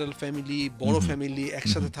কালচারাল ফ্যামিলি, বড় ফ্যামিলি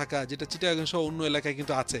একসাথে থাকা, যেটা চিটাগাং সহ অন্য এলাকায়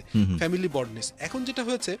কিন্তু আছে ফ্যামিলি বন্ডনেস, এখন যেটা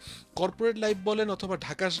হয়েছে কর্পোরেট লাইফ বলেন অথবা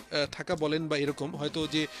ঢাকা থাকা বলেন বা এরকম হয়তো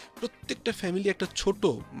যে প্রত্যেকটা ফ্যামিলি একটা ছোট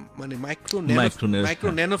মানে মাইক্রো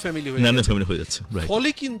ন্যানো ফ্যামিলি হয়ে যাচ্ছে। ফলে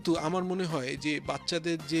কিন্তু আমার মনে হয় যে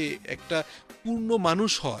বাচ্চাদের যে একটা পূর্ণ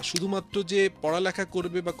মানুষ হওয়া, শুধুমাত্র যে পড়ালেখা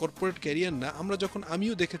করবে বা কর্পোরেট ক্যারিয়ার না, আমরা যখন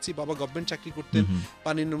আমিও দেখেছি বাবা গভর্নমেন্ট চাকরি করতেন,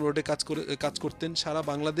 পানির রোডে কাজ করতেন, সারা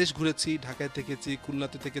বাংলাদেশ ঘুরেছি, ঢাকায় থেকেছি,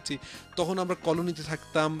 খুলনাতে থেকেছি, তখন আমরা কলোনিতে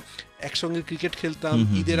থাকতাম, একসঙ্গে ক্রিকেট খেলতাম,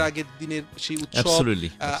 ঈদের আগের দিনের সেই উৎসব,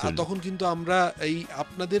 তখন কিন্তু আমরা এই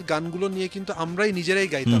আপনাদের গানগুলো নিয়ে কিন্তু আমরাই নিজেরাই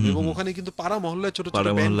গাইতাম এবং ওখানে কিন্তু পাড়া মহল্লায় ছোট ছোট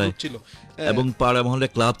ব্যান্ড গ্রুপ ছিল এবং পাড়া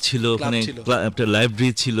মহল্লায় ক্লাব ছিল, ওখানে একটা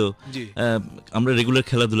লাইব্রেরি ছিল, আমরা রেগুলার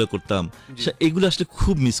খেলাধুলা করতাম। এগুলো আসলে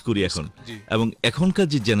খুব মিস করি এখন, এবং এখনকার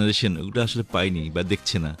যে জেনারেশন ওগুলো আসলে পাইনি বা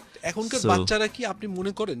দেখছে না। এখনকার বাচ্চারা কি আপনি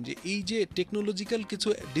মনে করেন যে এই যে টেকনোলজিক্যাল কিছু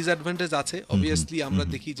ডিসঅ্যাডভান্টেজ আছে, অবভিয়াসলি আমরা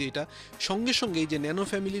দেখি যে এটা সঙ্গে সঙ্গে এই যে ন্যানো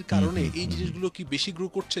ফ্যামিলির কারণে এই জিনিসগুলো কি বেশি গ্রো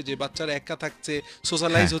করছে, যে বাচ্চারা একা থাকছে,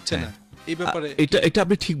 সোশ্যালাইজ হচ্ছে না, এই ব্যাপারে? এটা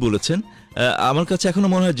আপনি ঠিক বলেছেন। আমার কাছে এখনো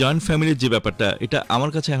মনে হয় জয়েন্ট ফ্যামিলির যে ব্যাপারটা, এটা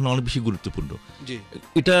আমার কাছে এখন অনেক বেশি গুরুত্বপূর্ণ।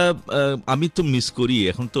 এটা আমি তো মিস করি,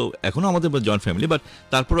 এখনো আমাদের জয়েন্ট ফ্যামিলি, বাট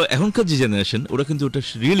তারপরে এখনকার যে জেনারেশন ওরা কিন্তু ওটা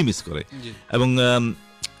রিয়েলি মিস করে, এবং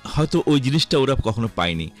হয়তো ওই জিনিসটা ওরা কখনো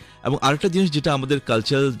পায়নি। এবং আরেকটা জিনিস যেটা আমাদের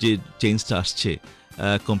কালচারাল যে চেঞ্জটা আসছে,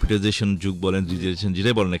 কম্পিউটারাইজেশন যুগ বলেন, ডিজিটালাইজেশন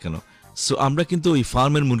যেটাই বলেন না কেন, সো আমরা কিন্তু ওই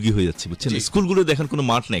ফার্মের মুরগি হয়ে যাচ্ছি, বুঝছেন? স্কুলগুলো দেখেন কোনো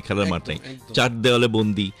মাঠ নেই, খেলার মাঠ নেই, চার দেওয়ালে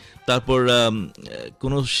বন্দি, তারপর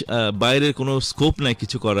কোনো বাইরের কোনো স্কোপ নাই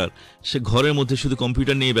কিছু করার, সে ঘরের মধ্যে শুধু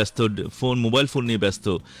কম্পিউটার নিয়ে ব্যস্ত, মোবাইল ফোন নিয়ে ব্যস্ত।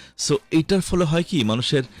 সো এইটার ফলে হয় কি,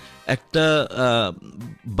 মানুষের একটা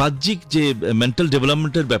বাহ্যিক যে মেন্টাল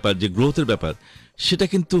ডেভেলপমেন্টের ব্যাপার, যে গ্রোথের ব্যাপার, সেটা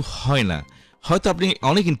কিন্তু হয় না। হয়তো আপনি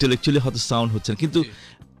অনেক ইন্টেলেকচুয়ালি হয়তো সাউন্ড হচ্ছেন, কিন্তু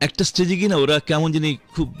একটা স্টেজে গিয়ে না ওরা কেমন জানি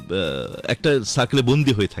খুব একটা সার্কেলে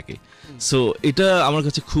বন্দি হয়ে থাকে। সো এটা আমার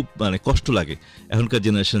কাছে খুব মানে কষ্ট লাগে এখনকার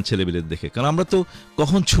জেনারেশন ছেলেমেয়েদের দেখে, কারণ আমরা তো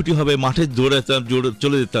কখন ছুটি হবে মাঠে দৌড়াতাম,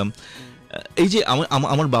 চলে যেতাম। এই যে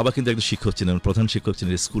আমার বাবা কিন্তু একজন শিক্ষক ছিলেন, প্রধান শিক্ষক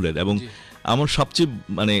ছিলেন স্কুলের, এবং আমার সবচেয়ে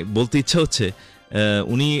মানে বলতে ইচ্ছা হচ্ছে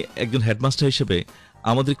উনি একজন হেডমাস্টার হিসেবে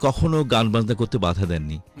আমাদের কখনো গান বাজনা করতে বাধা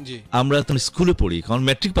দেননি। আমরা তখন স্কুলে পড়ি, কারণ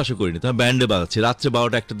ম্যাট্রিক পাশও করিনি, তখন ব্যান্ডে বাজাচ্ছি, রাত্রে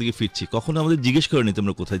 12টা 1টার দিকে ফিরছি, কখনো আমাদের জিজ্ঞেস করেনি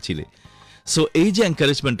তোমরা কোথায় ছিলে। সো এই যে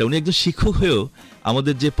এনকারেজমেন্টটা, উনি একজন শিক্ষক হয়েও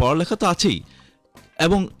আমাদের যে পড়ালেখা তো আছেই,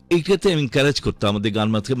 এবং এইটাতে এনকারেজ করতো, আমাদের গান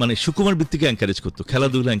মানে সুকুমার বৃত্তিকে এনকারেজ করতো,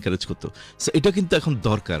 খেলাধুলা এনকারেজ করতো। সো এটা কিন্তু এখন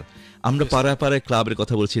দরকার। আমরা পাড়ায় পাড়ায় ক্লাবের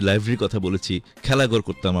কথা বলছি, লাইব্রেরির কথা বলেছি, খেলাঘর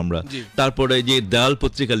করতাম আমরা, তারপরে যে দেয়াল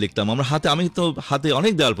পত্রিকা লিখতাম আমরা আমি তো হাতে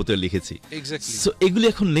অনেক দেয়াল পত্রিকা লিখেছি। সো এগুলি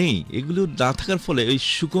এখন নেই, এগুলো না থাকার ফলে ওই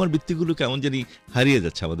সুকুমার বৃত্তিগুলো কেমন জানি হারিয়ে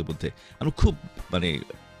যাচ্ছে আমাদের মধ্যে। আমরা খুব মানে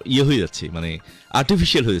হয়ে যাচ্ছে, মানে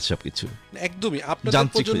আর্টিফিশিয়াল হয়ে যাচ্ছে সবকিছু। একদমই আপনাদের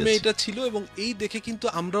প্রজন্মে এটা ছিল, এবং এই দেখে কিন্তু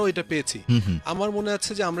আমরাও এটা পেয়েছি। আমার মনে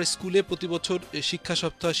আছে যে আমরা স্কুলে প্রতি বছর শিক্ষা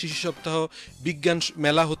সপ্তাহ, শিশু সপ্তাহ, বিজ্ঞান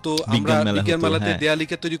মেলা হতো, আমরা বিজ্ঞান মেলাতে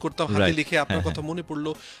দেয়ালিকা তৈরি করতাম হাতে লিখে। আপনার কথা মনে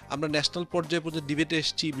পড়লো, আমরা ন্যাশনাল পর্যায়ে পর্যন্ত ডিবেটে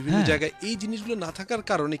এসেছি বিভিন্ন জায়গায়। এই জিনিসগুলো না থাকার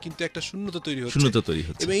কারণে কিন্তু একটা শূন্যতা তৈরি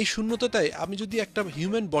হচ্ছে, এবং এই শূন্যতায় আমি যদি একটা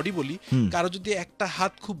হিউম্যান বডি বলি, কারো যদি একটা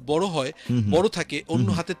হাত খুব বড় থাকে অন্য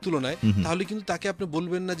হাতের তুলনায়, তাহলে কিন্তু তাকে আপনি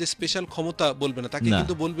বলবেন না যে স্পেশাল ক্ষমতা, বলবেন না, তাকে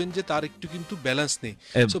কিন্তু বলবেন যে তার একটু কিন্তু ব্যালেন্স নেই।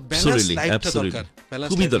 সো ব্যালেন্স লাইফটা দরকার,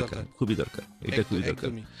 খুবই দরকার, খুবই দরকার, এটা খুবই দরকার।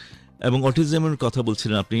 এবং অটিজমের কথা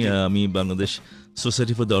বলছিলেন আপনি, আমি Bangladesh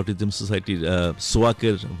society for the autism সোসাইটির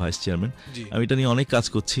সোয়াকের ভাইস চেয়ারম্যান। আমি এটা নিয়ে অনেক কাজ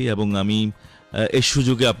করছি, এবং আমি এই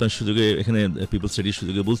সুযোগে, আপনার সুযোগে, এখানে পিপল স্টাডির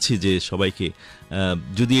সুযোগে বলছি যে সবাইকে,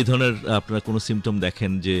 যদি এই ধরনের আপনারা কোনো সিমটম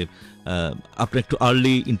দেখেন, যে আপনার একটু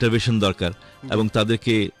আর্লি ইন্টারভেনশন দরকার, এবং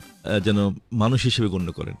তাদেরকে যেন মানুষ হিসেবে গণ্য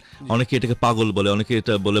করেন। অনেকে এটাকে পাগল বলে, অনেকে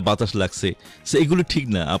এটা বলে বাতাস লাগছে, সো এগুলো ঠিক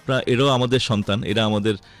না। এরাও আমাদের সন্তান,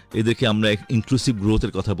 এদেরকে আমরা ইনক্লুসিভ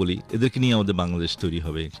গ্রোথের কথা বলি, এদেরকে নিয়ে আমাদের বাংলাদেশ তৈরি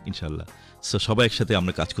হবে ইনশাল্লাহ। সো সবাই একসাথে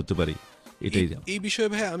আমরা কাজ করতে পারি, এটাই এই বিষয়ে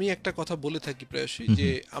ভাই আমি একটা কথা বলে থাকি প্রায়শই, যে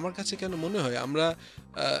আমার কাছে কেন মনে হয় আমরা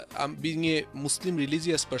being a Muslim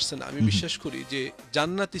religious person, আমি বিশ্বাস করি যে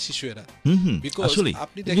জান্নাতি শিশু এরা, বিকজ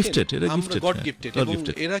আপনি দেখেন আমরা গড গিফটেড, এবং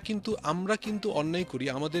এরা কিন্তু আমরা কিন্তু অন্যায় করি,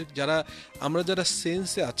 আমাদের আমরা যারা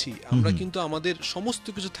সেন্সে আছি আমরা কিন্তু আমাদের সমস্ত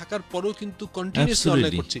কিছু থাকার পরেও কিন্তু কন্টিনিউয়াসলি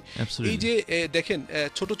অন্যায় করছি। এই যে দেখেন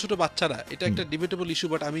ছোট ছোট বাচ্চারা, এটা একটা ডিবেটেবল ইস্যু,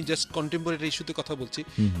 বাট আমি জাস্ট কন্টেম্পোরারি ইস্যুতে কথা বলছি,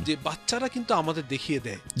 যে বাচ্চারা কিন্তু আমাদের দেখিয়ে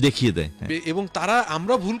দেয় এবং তারা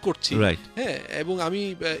আমরা ভুল করছি, হ্যাঁ, এবং আমি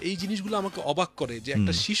এই জিনিসগুলো আমাকে অবাক করে যে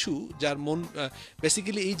একটা শিশু যার মন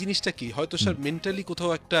বেসিক্যালি এই জিনিসটা কি হয়তো স্যার মেন্টালি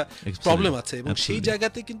কোথাও একটা প্রবলেম আছে, এবং সেই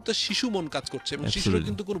জায়গাতে কিন্তু শিশু মন কাজ করছে, এবং শিশুরা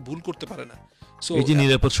কিন্তু কোনো ভুল করতে পারে না। সো এই যে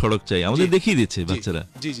নিরাপদ সড়ক চাই আমাদের দেখিয়ে দিচ্ছে বাচ্চারা,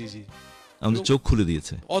 জি জি জি, আমাদের চোখ খুলে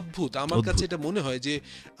দিয়েছে। অদ্ভুত, আমার কাছে এটা মনে হয় যে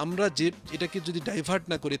আমরা যে এটাকে যদি ডাইভার্ট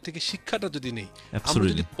না করে থেকে শিক্ষাটা যদি নেই, আমরা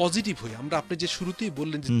যদি পজিটিভ হই, আমরা আপনি যে শুরুতেই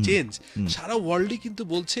বললেন যে চেঞ্জ, সারা ওয়ার্ল্ডই কিন্তু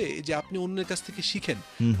বলছে যে আপনি অন্যের কাছ থেকে শিখেন,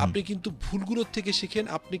 আপনি কিন্তু ভুলগুলোর থেকে শিখেন,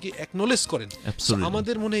 আপনি কি অ্যাকনলেজ করেন।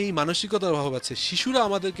 আমাদের মনে এই মানসিকতার অভাব আছে, শিশুরা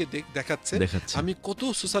আমাদেরকে দেখাচ্ছে। আমি কত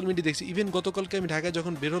সোশ্যাল মিডিয়া দেখছি, ইভেন গতকালকে আমি ঢাকায়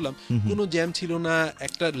যখন বেরোলাম কোনো জ্যাম ছিল না,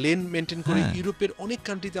 একটা লেন মেনটেন করে ইউরোপের অনেক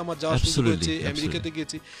কান্ট্রিতে আমার যাওয়া শুরু হয়েছে, আমেরিকাতে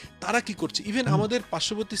গেছি, তারা কি করছে, ইভেন আমাদের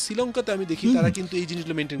পার্শ্ববর্তী শ্রীলঙ্কাতে আমি দেখি তারা কিন্তু এই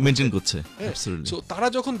জিনিসগুলো মেনটেন করছে। সো তারা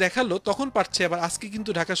যখন দেখালো তখন পারছে, আবার আজকে কিন্তু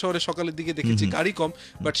ঢাকা শহরে সকালের দিকে দেখেছি গাড়ি কম,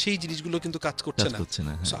 বাট সেই জিনিসগুলো কিন্তু কাজ করছে না।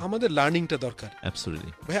 সো আমাদের লার্নিংটা দরকার।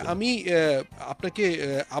 ভাই আমি আপনাকে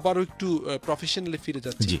আবারও একটু প্রফেশনালি ফিরে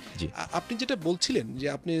যাচ্ছি। আপনি যেটা বলছিলেন যে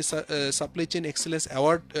আপনি সাপ্লাই চেইন এক্সেলেন্স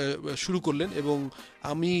অ্যাওয়ার্ড শুরু করলেন, এবং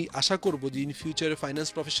আমি আশা করব যে ইন ফিউচারে ফাইন্যান্স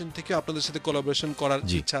প্রফেশন থেকে আপনাদের সাথে কোলাবোরেশন করার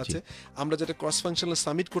ইচ্ছা আছে। আমরা যেটা ক্রস ফাংশনাল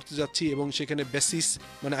সামিট করতে যাচ্ছি, এবং সেখানে বেসিস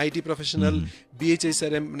মানে আইটি প্রফেশনাল,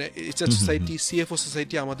 বিএইচএসআরএম মানে এইচআর সোসাইটি, সিএফও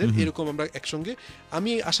সোসাইটি, আমাদের এরকম আমরা একসঙ্গে,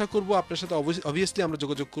 আমি আশা করব আপনার সাথে অবভিয়াসলি আমরা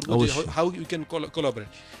যোগাযোগ করব যে হাউ ইউ ক্যান কোলাবোরেট।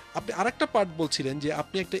 আপনি আরেকটা পার্ট বলছিলেন যে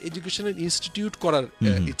আপনি একটা এডুকেশনাল ইনস্টিটিউট করার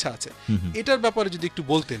ইচ্ছা আছে, এটার ব্যাপারে যদি একটু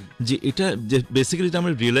বলতেন। যে এটা বেসিক্যালি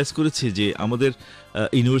আমরা রিয়েলাইজ করেছি যে আমাদের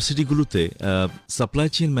ইউনিভার্সিটিগুলোতে সাপ্লাই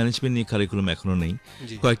চেইন ম্যানেজমেন্ট নিয়ে কারিকুলাম এখনো নেই,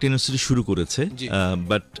 কয়েকটা ইউনিভার্সিটি শুরু করেছে,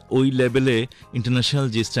 বাট ওই লেভেলে ইন্টারন্যাশনাল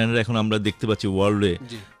যে স্ট্যান্ডার্ড এখন আমরা দেখতে পাচ্ছি ওয়ার্ল্ডে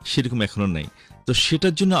সেরকম এখনো নেই। তো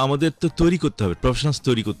সেটার জন্য আমাদের তো তৈরি করতে হবে, প্রফেশনালস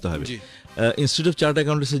তৈরি করতে হবে। ইনস্টিটিউট অফ চার্টার্ড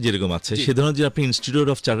অ্যাকাউন্টেন্সি যেরকম আছে, সে ধরনের যদি আপনি institute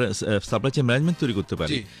of supply chain management তৈরি করতে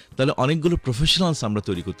পারি, তাহলে অনেকগুলো প্রফেশনালস আমরা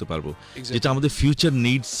তৈরি করতে পারবো, যেটা আমাদের ফিউচার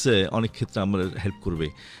নিডস অনেক ক্ষেত্রে আমরা হেল্প করবে।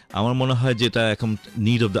 আমার মনে হয় যে এটা এখন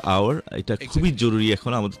নিড অফ দ্য আওয়ার, এটা খুবই জরুরি,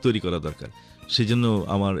 এখন আমাদের তৈরি করা দরকার। সেই জন্য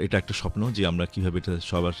আমার এটা একটা স্বপ্ন যে আমরা কিভাবে এটা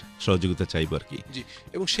সবার সহযোগিতা চাইবো আর কি। জি,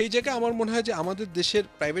 এবং সেই জায়গায় আমার মনে হয় যে আমাদের দেশের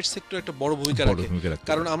প্রাইভেট সেক্টর একটা বড় ভূমিকা রাখে,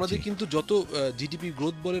 কারণ আমাদের কিন্তু যত জিডিপি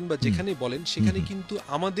গ্রোথ বলেন বা যেখানেই বলেন, সেখানে কিন্তু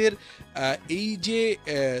আমাদের এই যে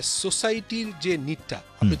সোসাইটির যে নিডটা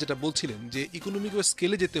আপনি যেটা বলছিলেন যে ইকোনমিক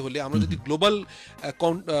স্কেলে যেতে হলে, আমরা যদি গ্লোবাল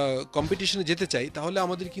কম্পিটিশনে যেতে চাই, তাহলে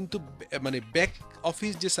আমাদের কিন্তু মানে ব্যাক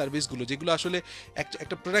অফিস যে সার্ভিসগুলো, যেগুলো আসলে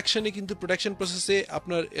একটা প্রোডাকশনে কিন্তু প্রোডাকশন প্রসেসে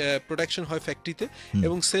আপনার প্রোডাকশন হয় ফ্যাক্টরিতে,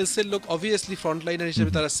 এবং সেলসের লোক অবভিয়াসলি ফ্রন্টলাইনার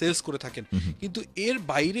হিসেবে তারা সেলস করে থাকেন, কিন্তু এর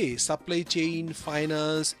বাইরে সাপ্লাই চেইন,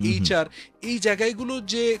 ফাইন্যান্স, এইচআর, এই জায়গাগুলো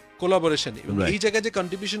যে কোলাবোরেশন এবং এই জায়গায় যে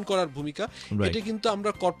কন্ট্রিবিউশন করার ভূমিকা, এটা কিন্তু আমরা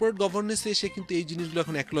কর্পোরেট গভর্নেন্সে এসে কিন্তু এই জিনিসগুলো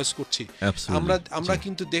এখন অ্যাকনলেজ করছি। আমরা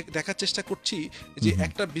কিন্তু দেখার চেষ্টা করছি যে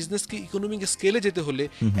একটা বিজনেসকে ইকোনমিক স্কেলে যেতে হলে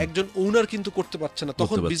একজন ওনার কিন্তু করতে পারছে না,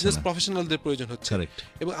 তখন বিজনেস প্রফেশনালদের প্রয়োজন হচ্ছে।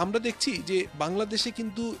 এবং আমরা দেখছি যে বাংলাদেশে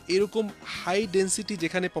কিন্তু এরকম হাই ডেন্সিটি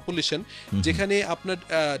যেখানে পপুলেশন, যেখানে আপনার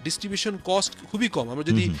ডিস্ট্রিবিউশন কস্ট খুবই কম, আমরা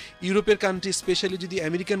যদি ইউরোপের কান্ট্রি, স্পেশালি যদি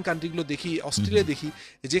আমেরিকান কান্ট্রিগুলো দেখি, অস্ট্রেলিয়া দেখি,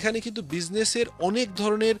 যেখানে কিন্তু বিজনেসের অনেক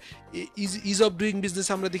ধরনের ইজ অফ ডুইং বিজনেস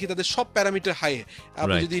আমরা দেখি তাদের সব প্যারামিটার হাই।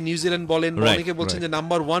 আপনি যদি নিউজিল্যান্ড বলেন, অনেকে বলছেন যে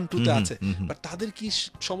নাম্বার 1, 2-তে আছে, বাট তাদের কি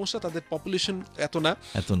সমস্যা, তাদের পপুলেশন এত না,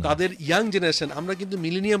 তাদের ইয়াং জেনারেশন, আমরা কিন্তু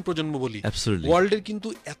মিলেনিয়াম প্রজন্ম বলি, ওয়ার্ল্ডের কিন্তু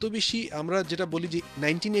এত বেশি, আমরা যেটা বলি যে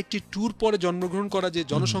 1982 পরে জন্মগ্রহণ করা যে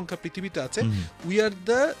জনসংখ্যা পৃথিবীতে আছে, উই আর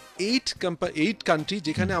দ্য 8 কান্ট্রি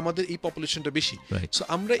যেখানে আমাদের এই পপুলেশনটা বেশি। সো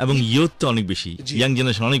আমরা এবং ইয়ুথ অনেক বেশি, ইয়াং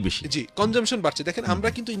জেনারেশন অনেক বেশি, জি, কনজাম্পশন বাড়ছে। দেখেন আমরা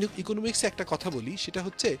কিন্তু ইকোনমিক্সে একটা কথা বলি, সেটা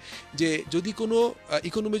হচ্ছে যে যদি কোনো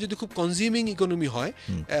ইকোনমি যদি খুব কনজিউমিং ইকোনমি হয়,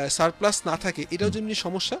 সারপ্লাস না থাকে, এটাও যেমনি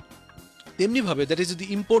সমস্যা, তেমনি ভাবে দ্যাট ইজ যদি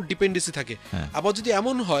ইম্পোর্ট ডিপেন্ডেন্সি থাকে, আবার যদি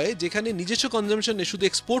এমন হয় যেখানে নিজস্ব কনজাম্পশনে শুধু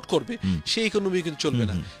এক্সপোর্ট করবে, সেই ইকোনমি কিন্তু চলবে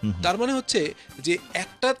না। তার মানে হচ্ছে যে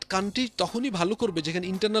একটা কান্ট্রি তখনই ভালো করবে যেখানে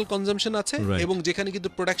ইন্টারনাল কনজাম্পশন আছে এবং যেখানে কিন্তু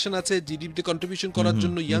প্রোডাকশন আছে, জিডিপিতে কন্ট্রিবিউশন করার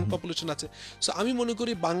জন্য ইয়াং পপুলেশন আছে। সো আমি মনে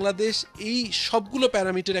করি বাংলাদেশ এই সবগুলো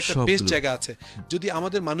প্যারামিটার একটা বেস্ট জায়গা আছে, যদি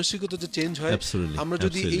আমাদের মানসিকতা যে চেঞ্জ হয়, আমরা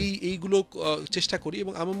যদি এইগুলো চেষ্টা করি।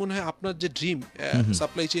 এবং আমার মনে হয় আপনার যে ড্রিম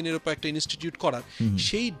সাপ্লাই চেইনের উপর একটা ইনস্টিটিউট করার,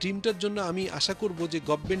 সেই ড্রিমটার জন্য আমি আশা করব যে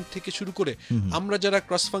গভর্নমেন্ট থেকে শুরু করে আমরা যারা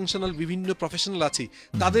ক্রস ফাংশনাল বিভিন্ন প্রফেশনাল আছি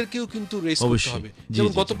তাদেরকেও কিন্তু রেস করতে হবে।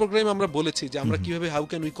 যেমন গত প্রোগ্রামে আমরা বলেছি যে আমরা কিভাবে হাউ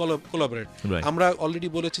ক্যান উই কোলাবরেট, আমরা অলরেডি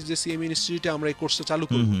বলেছি যে সিএম ইনস্টিটিউটে আমরা এই কোর্সটা চালু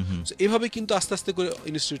করব। এভাবে কিন্তু আস্তে আস্তে করে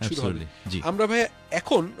ইনস্টিটিউট শুরু হবে। আমরা ভাই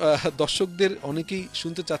এখন দর্শকদের অনেকেই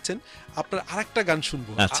শুনতে চাচ্ছেন, আপনার আরেকটা গান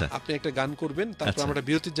শুনবো। আপনি একটা গান করবেন, তারপর আমরা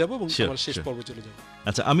বিরতি যাব এবং আমরা শেষ পর্ব চলে যাব।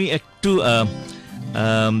 আচ্ছা, আমি একটু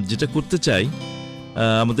যেটা করতে চাই,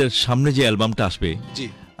 আমাদের সামনে যে অ্যালবামটা আসবে,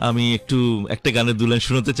 আমি একটু একটা গানের দু লাইন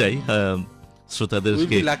শোনাতে চাই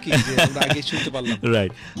শ্রোতাদেরকে।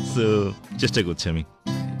 রাইট, সো চেষ্টা করছি আমি।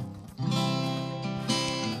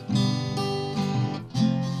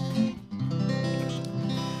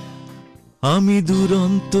 আমি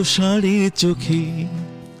দুরন্ত শাড়ি চোখে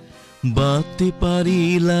বাঁধতে পারি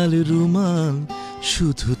লাল রুমাল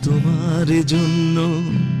শুধু তোমার জন্য।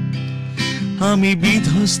 আমি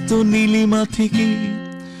বিধ্বস্ত নীলিমা থেকে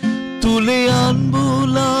তুলে আনবো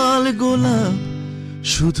লাল গোলাপ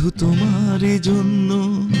শুধু তোমার জন্য।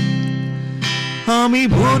 আমি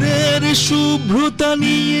ভোরের শুভ্রতা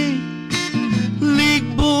নিয়ে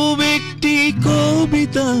লিখবো একটি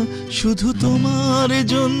কবিতা শুধু তোমার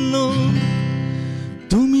জন্য।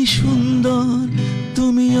 তুমি সুন্দর,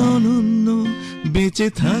 তুমি অনন্য, বেঁচে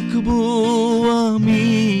থাকবো আমি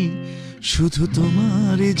শুধু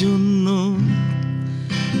তোমার জন্য।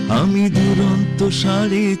 আমি দুরন্ত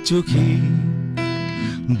শাড়ি চোখে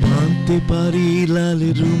বাঁধতে পারি লাল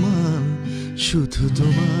রুমাল শুধু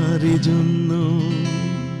তোমার জন্য।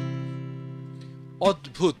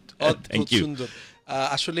 অদ্ভুত, অদ্ভুত সুন্দর।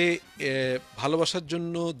 আসলে ভালোবাসার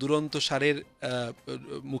জন্য দুরন্ত সারের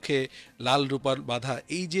মুখে লাল রূপার বাধা,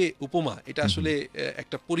 এই যে উপমা, এটা আসলে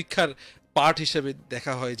একটা পরীক্ষার পার্ট হিসেবে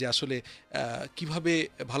দেখা হয় যে আসলে কিভাবে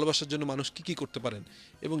ভালোবাসার জন্য মানুষ কি করতে পারেন।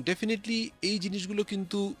 এবং ডেফিনেটলি এই জিনিসগুলো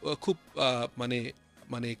কিন্তু খুব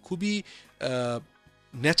মানে খুবই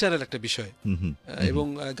ন্যাচারাল একটা বিষয়। এবং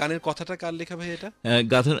গানের কথাটা কার লেখা ভাই? এটা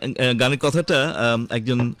গানের কথাটা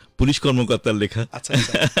একজন পুলিশ কর্মকর্তার লেখা। আচ্ছা,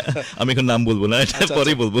 আমি এখন নাম বলবো না, এটা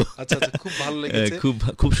পরেই বলবো। আচ্ছা, খুব ভালো লেগেছে,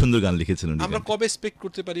 খুব সুন্দর গান লিখেছেন। আমরা কবে এক্সপেক্ট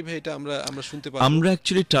করতে পারি ভাই এটা? আমরা শুনতে পারি। আমরা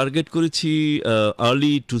অ্যাকচুয়ালি টার্গেট করেছি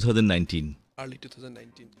আর্লি 2019।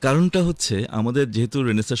 কারণটা হচ্ছে আমাদের যেহেতু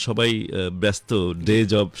রেনেসার সবাই ব্যস্ত, ডে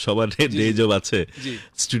জব, সবার ডে জব আছে,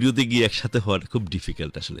 স্টুডিওতে গিয়ে একসাথে হওয়াটা খুব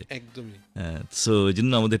ডিফিকাল্ট আসলে। একদমই। সো এই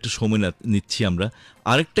জন্য আমাদের একটু সময় নিচ্ছি আমরা।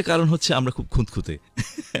 আরেকটা কারণ হচ্ছে আমরা খুব খুঁতখুঁতে,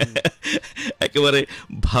 একেবারে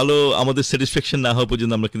ভালো আমাদের স্যাটিসফ্যাকশন না হওয়া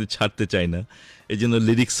পর্যন্ত আমরা কিন্তু ছাড়তে চাই না। এই জন্য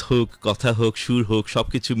লিরিক্স হোক, কথা হোক, সুর হোক, সব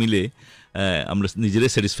কিছু মিলে আমরা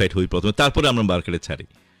নিজেরাই স্যাটিসফাইড হই প্রথমে, তারপরে আমরা মার্কেটে ছাড়ি।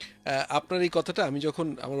 আপনার এই কথাটা আমি যখন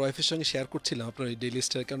আমার ওয়াইফের সঙ্গে শেয়ার করছিলাম, আপনার এই ডেইলি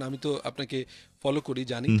স্টার, কারণ আমি তো আপনাকে ফলো করি,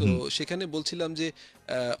 জানি, তো সেখানে বলছিলাম যে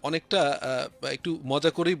অনেকটা একটু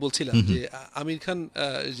মজা করেই বলছিলাম যে আমির খান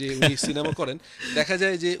যে উনি সিনেমা করেন, দেখা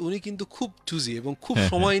যায় যে উনি কিন্তু খুব চুজি এবং খুব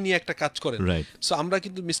সময় নিয়ে একটা কাজ করেন। সো আমরা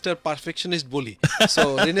কিন্তু মিস্টার পারফেকশনিস্ট বলি। সো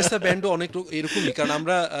রেনেসা ব্যান্ডও অনেক এরকমই, কারণ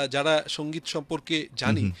আমরা যারা সঙ্গীত সম্পর্কে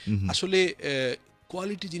জানি আসলে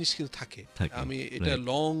কোয়ালিটি জিনিস কিন্তু থাকে, আমি এটা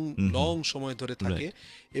লং সময় ধরে থাকে।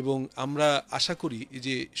 এবং আমরা আশা করি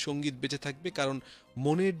যে সঙ্গীত বেঁচে থাকবে, কারণ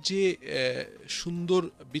মনের যে সুন্দর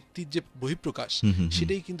বৃত্তির যে বহিঃপ্রকাশ,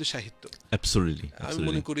 সেটাই কিন্তু সাহিত্য। আমি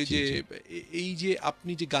মনে করি যে এই যে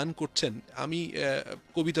আপনি যে গান করছেন, আমি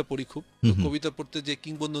কবিতা পড়ি খুব, কবিতা পড়তে যে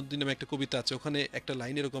কিংবদন্তি নামে একটা কবিতা আছে, ওখানে একটা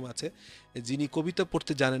লাইন এরকম আছে, যিনি কবিতা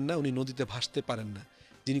পড়তে জানেন না উনি নদীতে ভাসতে পারেন না,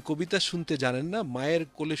 যিনি কবিতা শুনতে জানেন না মায়ের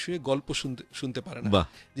কোলে শুয়ে গল্প শুনতে পারে না,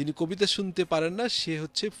 যিনি কবিতা শুনতে পারেন না সে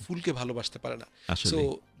হচ্ছে ফুলকে ভালোবাসতে পারে না। সো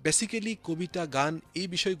বেসিক্যালি কবিতা, গান, এই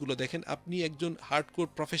বিষয়গুলো দেখেন, আপনি একজন হার্ডকোর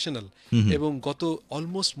প্রফেশনাল এবং গত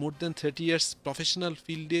almost more than 30 years professional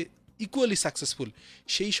ফিল্ডে ইকুয়ালি সাকসেসফুল।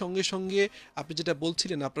 সেই সঙ্গে সঙ্গে আপনি যেটা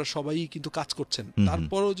বলছিলেন, আপনারা সবাই কিন্তু কাজ করছেন,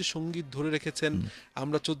 তারপরও যে সঙ্গীত ধরে রেখেছেন,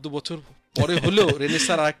 আমরা 14 বছর পরে হলেও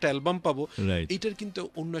রেনেসার আর একটা অ্যালবাম পাবো, এইটার কিন্তু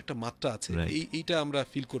অন্য একটা মাত্রা আছে, এইটা আমরা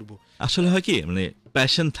ফিল করব। আসলে হয় কি, মানে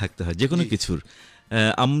প্যাশন থাকতে হয় যে কোনো কিছুর।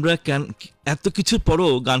 আমরা এত কিছুর পরও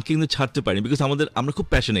গানকে কিন্তু ছাড়তে পারি, বিকজ আমরা খুব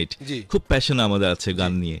প্যাশন আমাদের আছে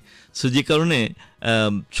গান নিয়ে। সো যে কারণে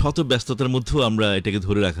শত ব্যস্ততার মধ্যেও আমরা এটাকে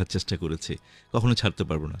ধরে রাখার চেষ্টা করেছি, কখনো ছাড়তে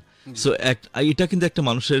পারবো না। সো এটা কিন্তু একটা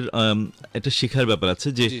মানুষের একটা শেখার ব্যাপার আছে,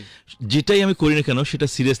 যে যেটাই আমি করি না কেন সেটা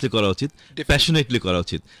সিরিয়াসলি করা উচিত, প্যাশনেটলি করা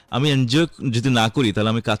উচিত। আমি এনজয় যদি না করি তাহলে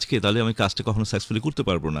আমি কাজটা কখনো সাকসেসফুলি করতে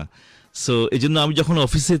পারবো না। সো এই জন্য আমি যখন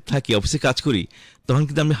অফিসে থাকি, অফিসে কাজ করি, তখন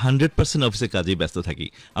কিন্তু আমি 100% অফিসের কাজেই ব্যস্ত থাকি।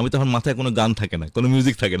 আমি তখন মাথায় কোনো গান থাকে না, কোনো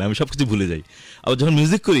মিউজিক থাকে না, আমি সব কিছু ভুলে যাই। আবার যখন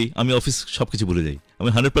মিউজিক করি আমি অফিস সব কিছু ভুলে যাই, আমি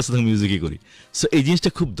 100% মিউজিকই করি। সো এই জিনিসটা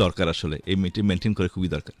খুব দরকার আসলে, এই মেনটেন করে খুবই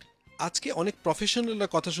দরকার। আজকে অনেক প্রফেশনালরা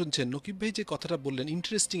কথা শুনছেন, নকিব ভাই যে কথাটা বললেন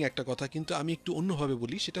ইন্টারেস্টিং একটা কথা, কিন্তু আমি একটু অন্যভাবে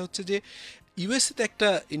বলি। সেটা হচ্ছে যে ইউএসএতে একটা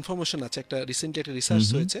ইনফরমেশন আছে, একটা রিসেন্টলি একটা রিসার্চ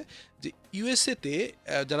হয়েছে যে ইউএসএতে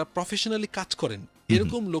যারা প্রফেশনালি কাজ করেন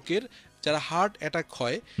এরকম লোকের যারা হার্ট অ্যাটাক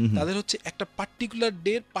হয় তাদের হচ্ছে একটা পার্টিকুলার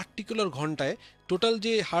ডে পার্টিকুলার ঘন্টায় টোটাল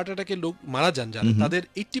যে হার্ট অ্যাটাকে লোক মারা যান যারা, তাদের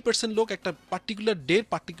 80% লোক একটা পার্টিকুলার ডে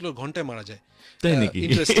পার্টিকুলার ঘন্টায় মারা যায়।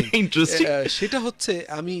 ইন্টারেস্টিং। সেটা হচ্ছে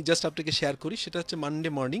আমি জাস্ট আপনাকে শেয়ার করি, সেটা হচ্ছে মানডে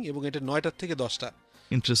মর্নিং এবং এটা 9টা থেকে 10টা।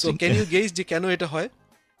 ইন্টারেস্টিং। ক্যান ইউ গেস যে কেন এটা হয়?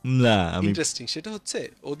 না, ইন্টারেস্টিং। সেটা হচ্ছে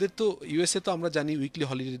ওদের তো ইউএসএ তো আমরা জানি weekly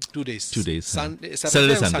holiday 2 days,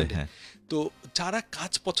 Saturday Sunday. তো যারা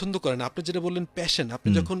কাজ পছন্দ করেন, আপনি যেটা বললেন প্যাশন, আপনি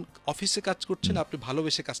যখন অফিসে কাজ করছেন আপনি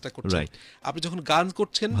ভালোবেসে কাজটা করছেন, আপনি যখন গান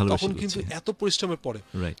করছেন তখন কিন্তু এত পরিশ্রমের পরে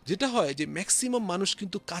যেটা হয় যে ম্যাক্সিমাম মানুষ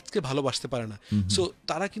কিন্তু কাজকে ভালোবাসতে পারে না। সো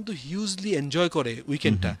তারা কিন্তু হিউজলি এনজয় করে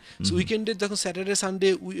উইকেন্ডটা। সো উইকেন্ডে যখন স্যাটারডে সানডে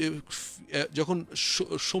যখন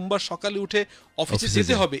সোমবার সকালে উঠে অফিসে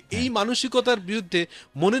যেতে হবে, এই মানসিকতার বিরুদ্ধে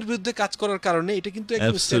মনের বিরুদ্ধে কাজ করার কারণে এটা কিন্তু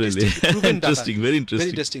একদম ভেরি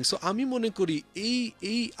ইন্টারেস্টিং। সো আমি মনে করি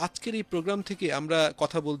এই আজকের এই প্রোগ্রাম থেকে আমরা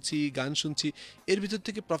কথা বলছি, গান শুনছি, এর ভিতর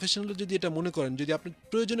থেকে প্রফেশনাল যদি এটা মনে করেন, যদি আপনি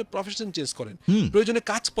প্রয়োজনে প্রফেশন চেঞ্জ করেন, প্রয়োজনে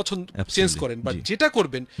কাজ পছন্দ চেঞ্জ করেন, বাট যেটা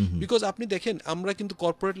করবেন, বিকজ আপনি দেখেন আমরা কিন্তু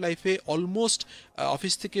কর্পোরেট লাইফে অলমোস্ট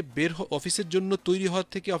অফিস থেকে অফিসের জন্য তৈরি হওয়ার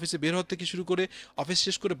থেকে, অফিসে বের হওয়ার থেকে শুরু করে অফিস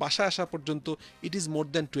শেষ করে বাসায় আসা পর্যন্ত it is more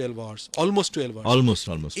than 12 hours, almost 12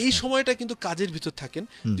 hours। এই সময়টা কিন্তু কাজের ভিতর থাকেন।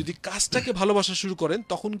 যদি কাজটাকে ভালোবাসা শুরু করেন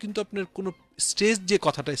তখন কিন্তু আপনার কোনো স্টেজ যে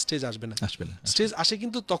কথাটা স্টেজ আসবে না। স্টেজ আসে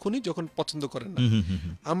কিন্তু তখনই যখন পছন্দ করেন না।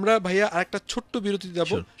 আমরা ভাইয়া আরেকটা ছোট্ট বিরতি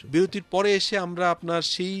দেব, বিরতির পরে এসে আমরা আপনার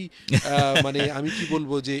সেই মানে আমি কি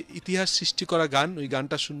বলবো যে ইতিহাস সৃষ্টি করা গান, ওই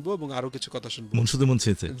গানটা শুনবো এবং আরো কিছু কথা শুনবো। মন শুধু মন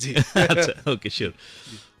চেয়েছে। জি, আচ্ছা, ওকে, শিওর,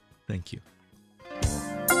 থ্যাংক ইউ।